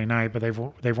won Friday night, but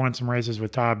they've won some races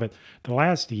with Todd. But the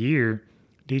last year,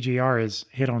 DGR has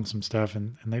hit on some stuff,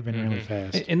 and they've been really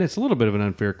fast. And it's a little bit of an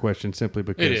unfair question simply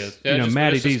because It is. Yeah,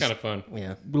 Matty it's just D's kind of fun.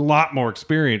 Yeah. a lot more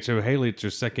experience. So Haley, it's her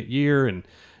second year and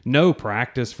no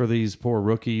practice for these poor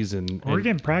rookies. And We're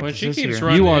getting When practice she this keeps year.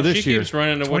 running, You are and this she year. keeps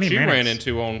running into what 20 she ran minutes.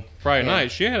 into on Friday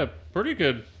night. She had a pretty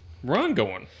good run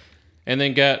going, and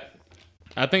then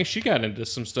I think she got into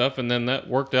some stuff, and then that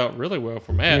worked out really well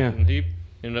for Matt, Yeah. and he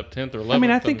ended up 10th or 11th. I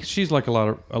mean, I think she's like a lot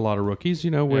of rookies,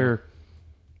 where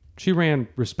she ran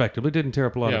respectably, didn't tear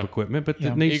up a lot Yeah. of equipment, but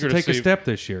Yeah. needs Eager to to take a see- step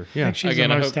this year. I Yeah, think she's Again,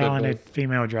 the I most hope that talented both-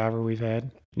 female driver we've had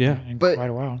yeah. in But- quite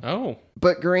a while. Oh,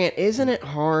 But Grant, isn't it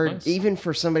hard, Nice. even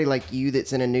for somebody like you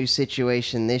that's in a new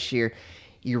situation this year?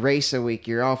 You race a week,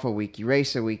 you're off a week. You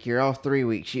race a week, you're off 3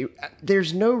 weeks.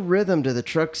 There's no rhythm to the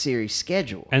Truck Series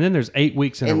schedule. And then there's 8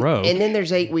 weeks in a row. And then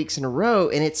there's 8 weeks in a row,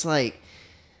 and it's like,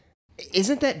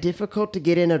 isn't that difficult to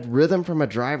get in a rhythm from a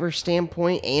driver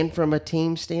standpoint and from a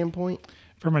team standpoint?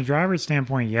 From a driver's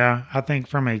standpoint, yeah. I think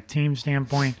from a team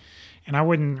standpoint, and I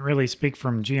wouldn't really speak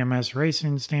from GMS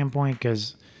Racing standpoint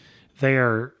because they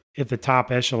are at the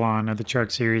top echelon of the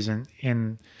Truck Series,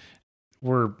 and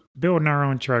we're building our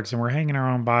own trucks and we're hanging our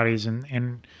own bodies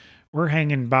and we're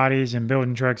hanging bodies and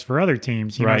building trucks for other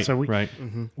teams. You know? right, So right.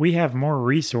 we have more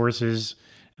resources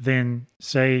than,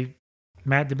 say,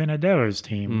 Matt DiBenedetto's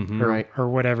team Right. or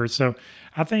whatever. So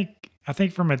I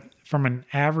think from an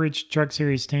average Truck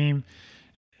Series team,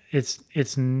 it's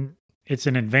an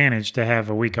advantage to have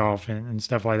a week off and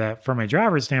stuff like that. From a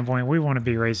driver's standpoint, we want to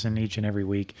be racing each and every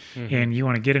week, and you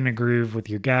want to get in a groove with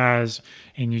your guys,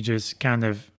 and you just kind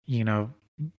of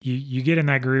you get in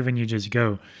that groove and you just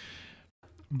go.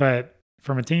 But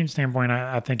from a team standpoint,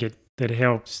 I think that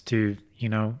helps to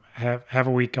have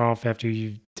a week off after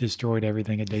you've destroyed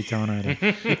everything at Daytona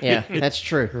to Yeah, that's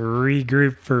true.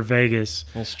 regroup for Vegas.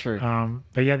 That's true.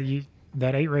 But yeah,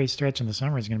 that 8 race stretch in the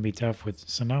summer is going to be tough with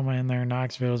Sonoma in there,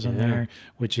 Knoxville's in there,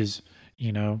 which is,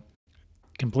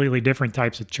 completely different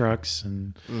types of trucks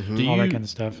and Do all that you- kind of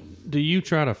stuff. Do you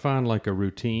try to find like a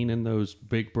routine in those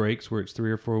big breaks where it's 3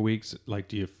 or 4 weeks? Like,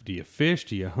 do you fish?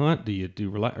 Do you hunt? Do you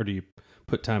or do you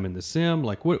put time in the sim?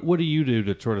 Like, what do you do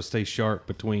to try to stay sharp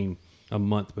between a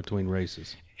month between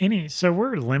races? So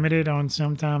we're limited on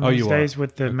some time Oh, these you are? days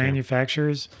with the Okay.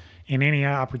 manufacturers. in any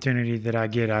opportunity that I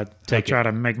get, I Take try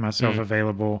to make myself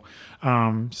available.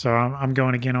 So I'm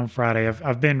going again on Friday.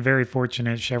 I've been very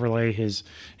fortunate. Chevrolet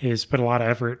has put a lot of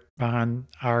effort behind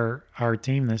our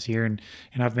team this year, and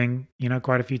I've been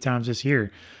quite a few times this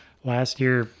year. Last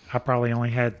year, I probably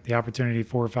only had the opportunity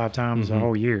 4 or 5 times the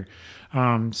whole year.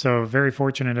 So very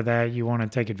fortunate of that. You want to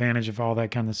take advantage of all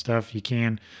that kind of stuff. You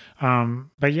can.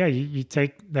 But yeah, you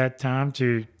take that time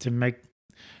to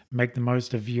make the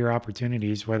most of your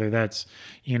opportunities, whether that's,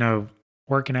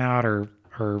 working out or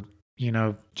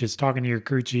just talking to your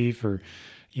crew chief or,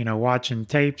 watching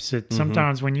tapes.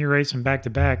 Sometimes when you're racing back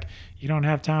to back, you don't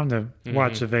have time to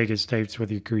watch the Vegas tapes with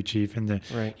your crew chief and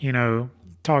to,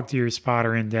 talk to your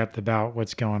spotter in depth about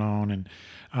what's going on.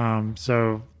 And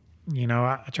so,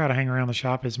 I try to hang around the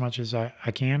shop as much as I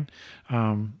can.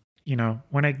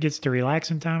 When it gets to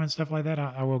relaxing time and stuff like that,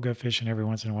 I will go fishing every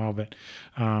once in a while, but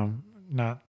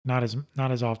not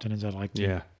as often as I'd like to.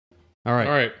 Yeah. All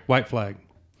right. White flag.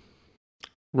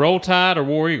 Roll Tide or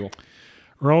War Eagle?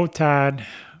 Roll Tide,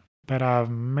 but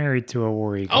I'm married to a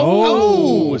War Eagle.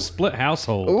 Oh, a split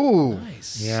household. Ooh.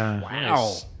 Nice. Yeah. Wow.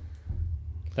 Nice.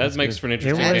 That makes for an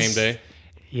interesting It was- game day.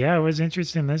 Yeah, it was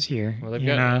interesting this year. Well, they've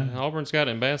got Auburn's got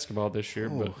it in basketball this year,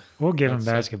 but We'll give them That's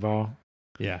it. basketball.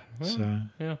 Yeah. So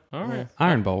yeah, all right.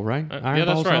 Iron Bowl, right? Yeah, Iron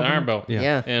that's Bowl's right, Auburn? Iron Bowl. Yeah.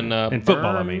 Yeah. And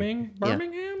football, I mean.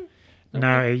 Birmingham.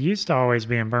 no, it used to always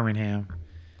be in Birmingham.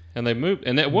 And they moved,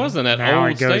 and it wasn't that Now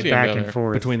old it goes stadium back down and there.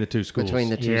 forth. Between the two schools. Between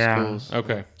the two Yeah. schools.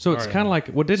 Okay, So it's All right. kind of like,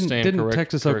 well, didn't Stand correct-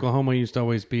 Texas, correct. Oklahoma used to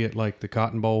always be at like the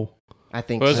Cotton Bowl? I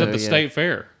think Was so, it the yeah. state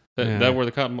fair? That where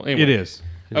the Cotton Bowl? Anyway. It is.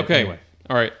 Okay. Anyway.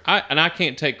 All right. I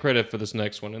can't take credit for this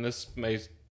next one, and this may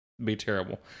be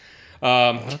terrible.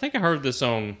 I think I heard this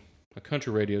on a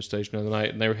country radio station the other night,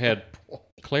 and they had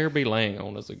Claire B. Lang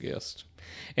on as a guest.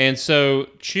 And so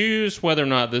choose whether or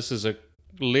not this is a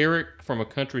lyric from a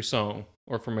country song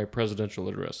or from a presidential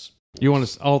address. You want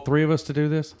us, all three of us to do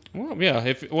this? Well, yeah.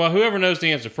 Whoever knows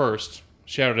the answer first,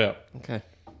 shout it out. Okay.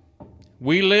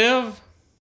 We live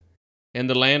in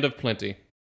the land of plenty,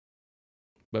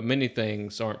 but many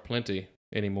things aren't plenty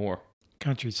anymore.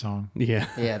 Country song. Yeah.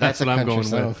 Yeah, that's a what I'm country going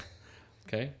song. with.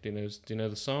 Okay. Do you know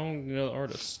the song? Do you know the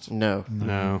artist? No.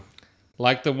 No.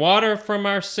 Like the water from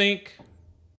our sink,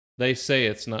 they say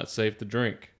it's not safe to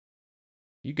drink.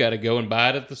 You got to go and buy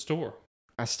it at the store.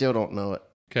 I still don't know it.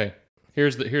 Okay.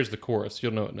 Here's the chorus.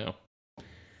 You'll know it now.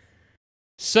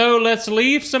 So let's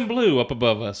leave some blue up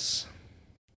above us.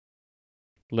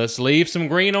 Let's leave some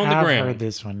green on the I've ground. heard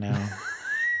this one now.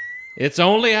 It's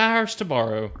only ours to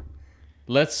borrow.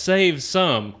 Let's save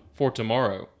some for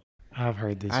tomorrow I've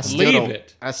heard this I one. still Leave don't,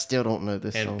 it. I still don't know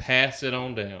this and song. pass it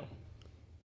on down.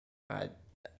 I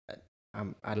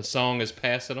The song is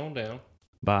Pass It On Down.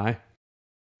 Bye.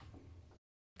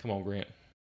 Come on, Grant.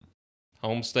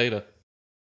 Home state of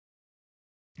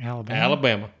Alabama.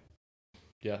 Alabama.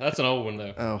 Yeah, that's an old one,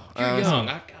 though. Oh, You're young.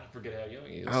 I gotta forget how young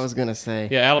he is. I was gonna say.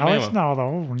 Yeah, Oh, Alabama. it's not all the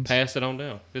old ones. Pass it on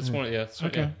down. It's one. Yeah. It's,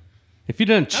 Okay. yeah. If you'd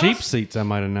done cheap Us? seats, I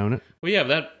might have known it. Well, yeah,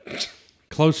 that.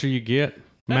 Closer you get,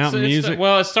 mountain it's- music.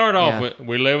 Well, it started off Yeah. with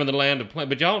 "We live in the land of plenty,"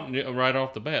 but y'all knew right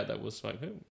off the bat that was like,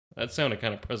 that sounded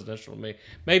kind of presidential to me.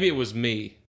 Maybe it was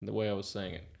me the way I was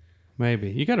saying it. Maybe.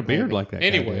 You got a beard Maybe. like that guy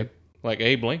Anyway, did. like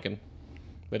Abe Lincoln,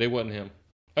 but it wasn't him.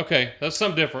 Okay, that's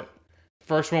something different.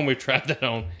 First one we've tried that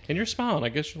on, and you're smiling. I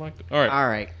guess you liked it. All right. All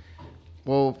right.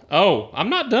 Well, Oh, I'm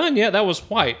not done yet. That was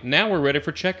white. Now we're ready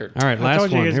for checkered. All right, I last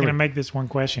told you one. he was Here going to we- make this one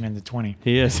question into 20.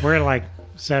 He is. We're at like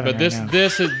 7 But this right now.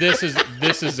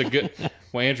 this is a good.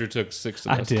 Well, Andrew took 6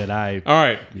 of I this. did. All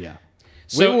right. Yeah.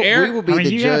 So we Eric, will be I mean,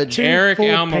 the you have judge. 2 Eric full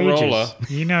Almirola.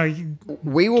 pages. You know, you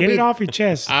We will get be. it off your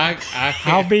chest. I I'll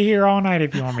can't. be here all night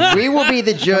if you want me to. We will be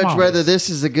the judge on. whether this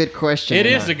is a good question. It or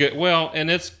is not. a good. Well, and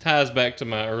it ties back to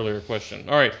my earlier question.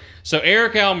 All right. So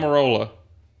Eric Almirola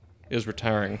is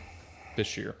retiring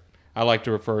this year. I like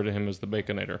to refer to him as the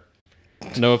Baconator.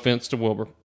 No offense to Wilbur.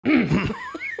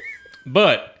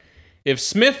 But if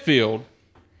Smithfield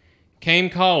came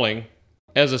calling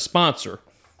as a sponsor,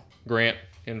 Grant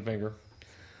and Finger,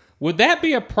 would that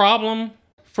be a problem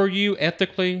for you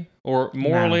ethically or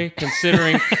morally,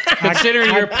 considering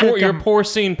your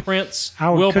porcine prince? I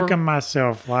would Wilbur? cook them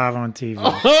myself live on TV.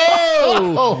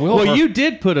 Oh, well, you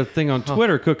did put a thing on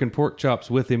Twitter cooking pork chops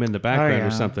with him in the background yeah.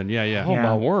 or something. Yeah, yeah. Oh Yeah.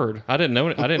 my word! I didn't know.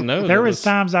 I didn't know. There that was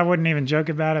times I wouldn't even joke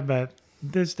about it, but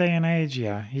this day and age,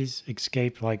 yeah, he's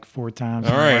escaped like 4 times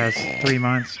in All the right. last 3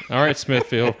 months. All right,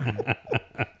 Smithfield,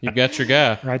 you got your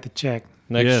guy Write the check.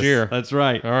 next Yes, year. That's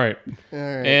right. All right. All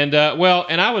right. And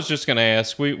and I was just going to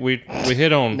ask. We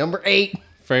hit on. Number 8.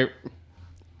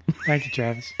 Thank you,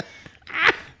 Travis.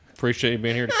 Appreciate you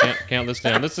being here to count this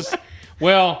down. This is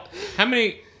how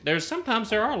many? sometimes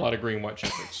there are a lot of green white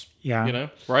shepherds. Yeah. You know,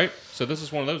 right? So this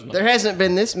is one of those There nights. hasn't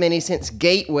been this many since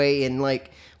Gateway in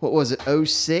like, what was it,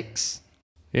 06?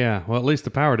 Yeah. Well, at least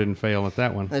the power didn't fail at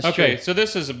that one. That's Okay, true. so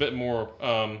this is a bit more.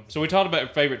 So we talked about your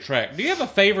favorite track. Do you have a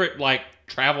favorite like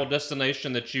travel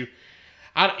destination that you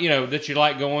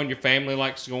like going, your family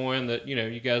likes going, that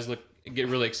you guys get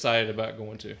really excited about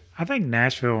going to? I think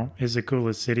Nashville is the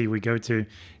coolest city we go to.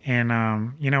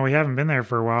 And, we haven't been there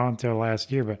for a while until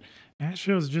last year, but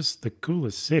Nashville is just the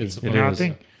coolest city. It is.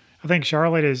 I think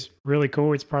Charlotte is really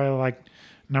cool. It's probably like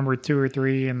number 2 or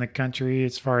 3 in the country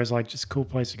as far as like just a cool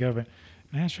place to go. But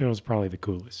Nashville is probably the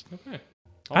coolest. Okay.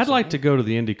 I'd like to go to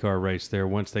the IndyCar race there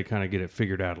once they kind of get it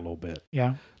figured out a little bit.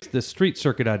 Yeah. The street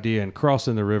circuit idea and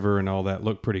crossing the river and all that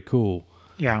looked pretty cool.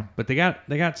 Yeah. But they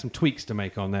got some tweaks to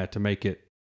make on that to make it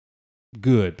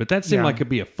good. But that seemed Yeah. like it'd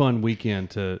be a fun weekend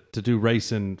to do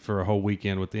racing for a whole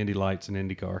weekend with the Indy Lights and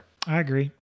IndyCar. I agree.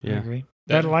 Yeah. I agree.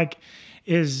 That like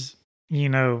is,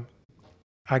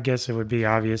 I guess it would be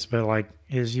obvious, but like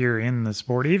is you're in the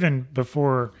sport, even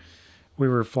before we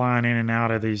were flying in and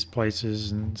out of these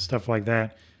places and stuff like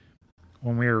that,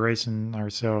 when we were racing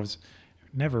ourselves,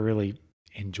 never really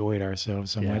enjoyed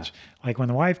ourselves so Yeah. much. Like when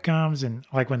the wife comes and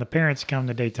like when the parents come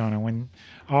to Daytona, when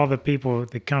all the people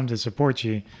that come to support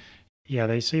you, yeah,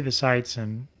 they see the sights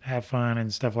and have fun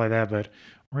and stuff like that, but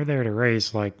we're there to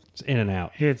race. Like It's in and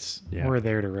out. Yeah. We're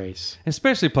there to race.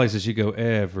 Especially places you go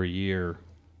every year,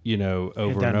 over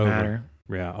doesn't and over. matter.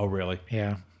 Yeah. Oh, really?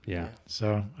 Yeah. Yeah.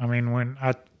 So, I mean, when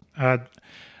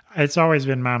it's always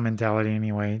been my mentality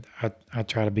anyway. I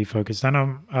try to be focused. I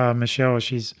know Michelle,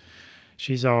 she's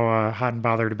all hot and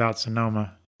bothered about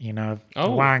Sonoma, the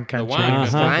wine country wine and country.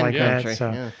 stuff Wine like country, that.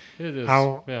 So yeah. It is.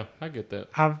 I'll- I get that.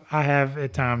 I have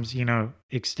at times,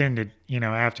 extended,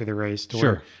 after the race to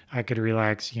Sure. where I could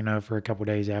relax, for a couple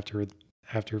days after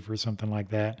for something like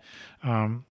that.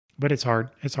 But it's hard.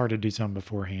 It's hard to do something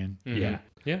beforehand. Yeah.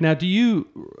 Yeah. Now, do you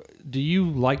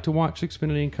like to watch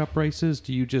Xfinity and Cup races?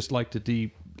 Do you just like to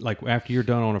like after you're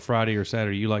done on a Friday or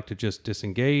Saturday, you like to just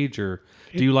disengage, or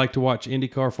do you like to watch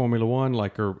IndyCar, Formula One,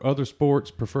 or other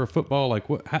sports? Prefer football? Like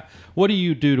what do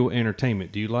you do to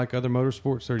entertainment? Do you like other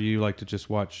motorsports, or do you like to just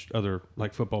watch other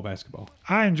like football, basketball?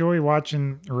 I enjoy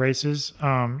watching races.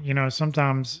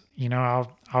 Sometimes,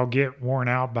 I'll get worn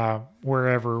out by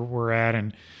wherever we're at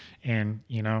and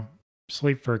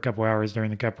sleep for a couple hours during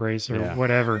the Cup race or Yeah.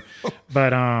 whatever.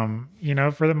 But,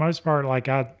 for the most part, like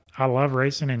I love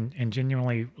racing and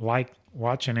genuinely like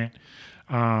watching it.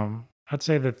 I'd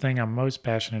say the thing I'm most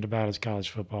passionate about is college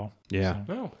football. Yeah.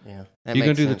 So, Oh. Yeah. That You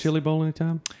gonna makes do the sense. Chili Bowl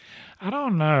anytime? I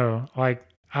don't know. Like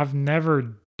I've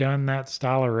never done that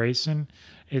style of racing.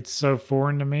 It's so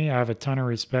foreign to me. I have a ton of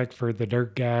respect for the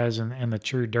dirt guys and the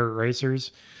true dirt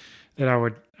racers that I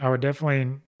would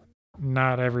definitely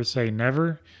not ever say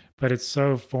never, but it's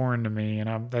so foreign to me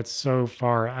and that's so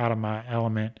far out of my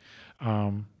element.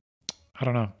 I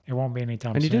don't know. It won't be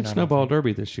anytime And you soon. did I don't Snowball think.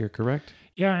 Derby this year, correct?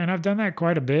 Yeah, and I've done that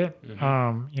quite a bit.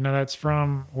 That's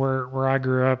from where I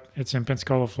grew up. It's in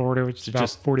Pensacola, Florida, which is about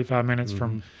just- 45 minutes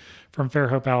from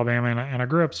Fairhope, Alabama. And I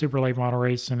grew up super late model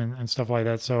racing and stuff like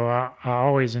that. So I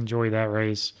always enjoy that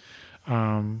race.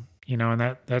 And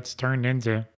that's turned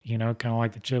into, kind of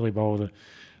like the Chili Bowl. The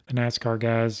NASCAR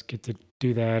guys get to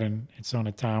do that, and it's on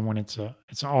a time when it's an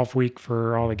off week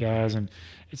for all the guys, and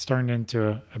it's turned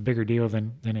into a bigger deal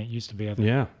than it used to be. I think.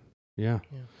 Yeah. Yeah.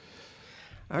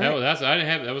 All right. I didn't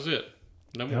have that. Was it.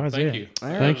 No more. was Thank it. you. All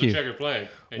right. That Thank was a you. checkered flag.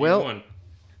 And Well- you won.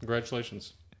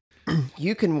 Congratulations.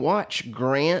 You can watch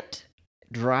Grant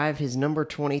drive his number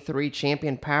 23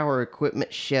 Champion Power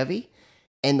Equipment Chevy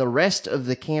and the rest of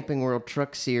the Camping World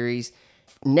Truck Series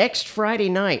next Friday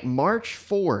night, March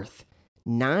 4th,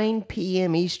 9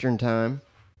 p.m. Eastern Time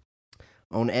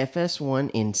on FS1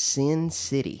 in Sin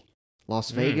City, Las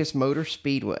Vegas Motor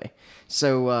Speedway.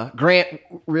 So, Grant,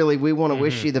 really, we want to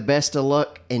wish you the best of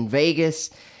luck in Vegas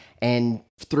and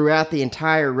throughout the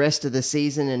entire rest of the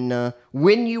season. And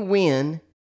when you win,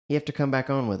 you have to come back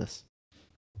on with us.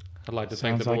 I'd like to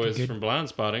thank the Sounds like a boys good- from Blind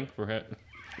Spotting for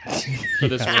for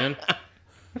this win.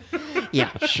 Yeah,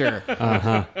 sure.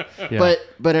 Uh-huh. Yeah.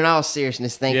 But in all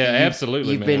seriousness, thank you. Yeah, You've-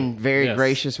 absolutely, You've man. been very Yes.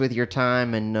 gracious with your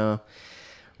time, and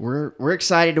we're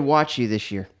excited to watch you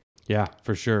this year. Yeah,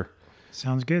 for sure.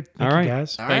 Sounds good. All Thank right. you,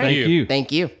 guys. All Thank right. you.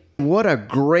 Thank you. What a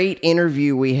great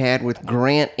interview we had with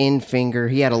Grant Enfinger.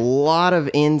 He had a lot of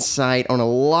insight on a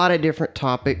lot of different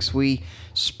topics. We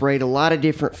sprayed a lot of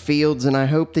different fields, and I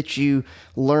hope that you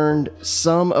learned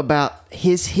some about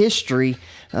his history.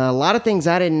 A lot of things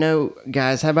I didn't know,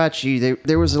 guys. How about you?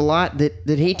 There was a lot that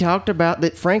he talked about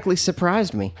that frankly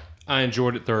surprised me. I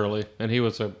enjoyed it thoroughly, and he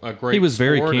was a great. He was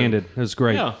very sport, and- candid. It was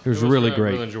great. Yeah, it was really great.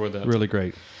 I really enjoyed that. Really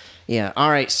great. Yeah. All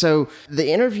right. So the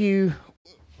interview,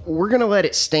 we're going to let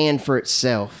it stand for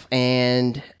itself.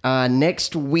 And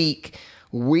next week,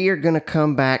 we are going to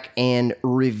come back and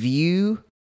review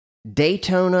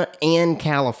Daytona and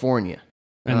California.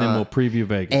 And then we'll preview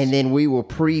Vegas. And then we will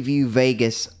preview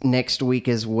Vegas next week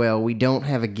as well. We don't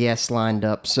have a guest lined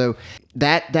up. So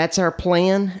that's our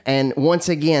plan. And once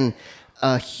again,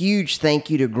 a huge thank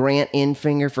you to Grant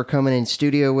Enfinger for coming in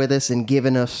studio with us and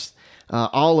giving us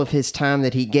all of his time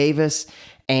that he gave us.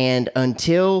 And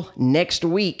until next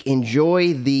week,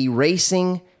 enjoy the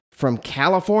racing from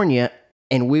California,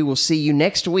 and we will see you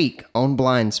next week on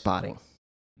Blind Spotting.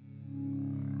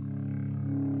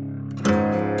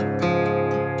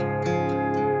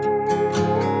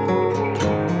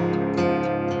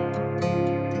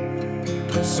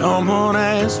 Someone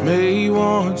asked me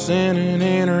once in an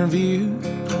interview,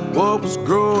 what was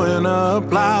growing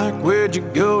up like, where'd you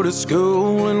go to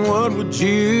school, and what would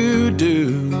you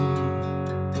do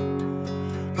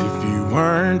if you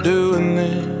weren't doing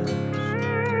this?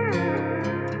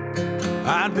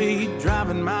 I'd be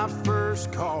driving my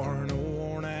first car.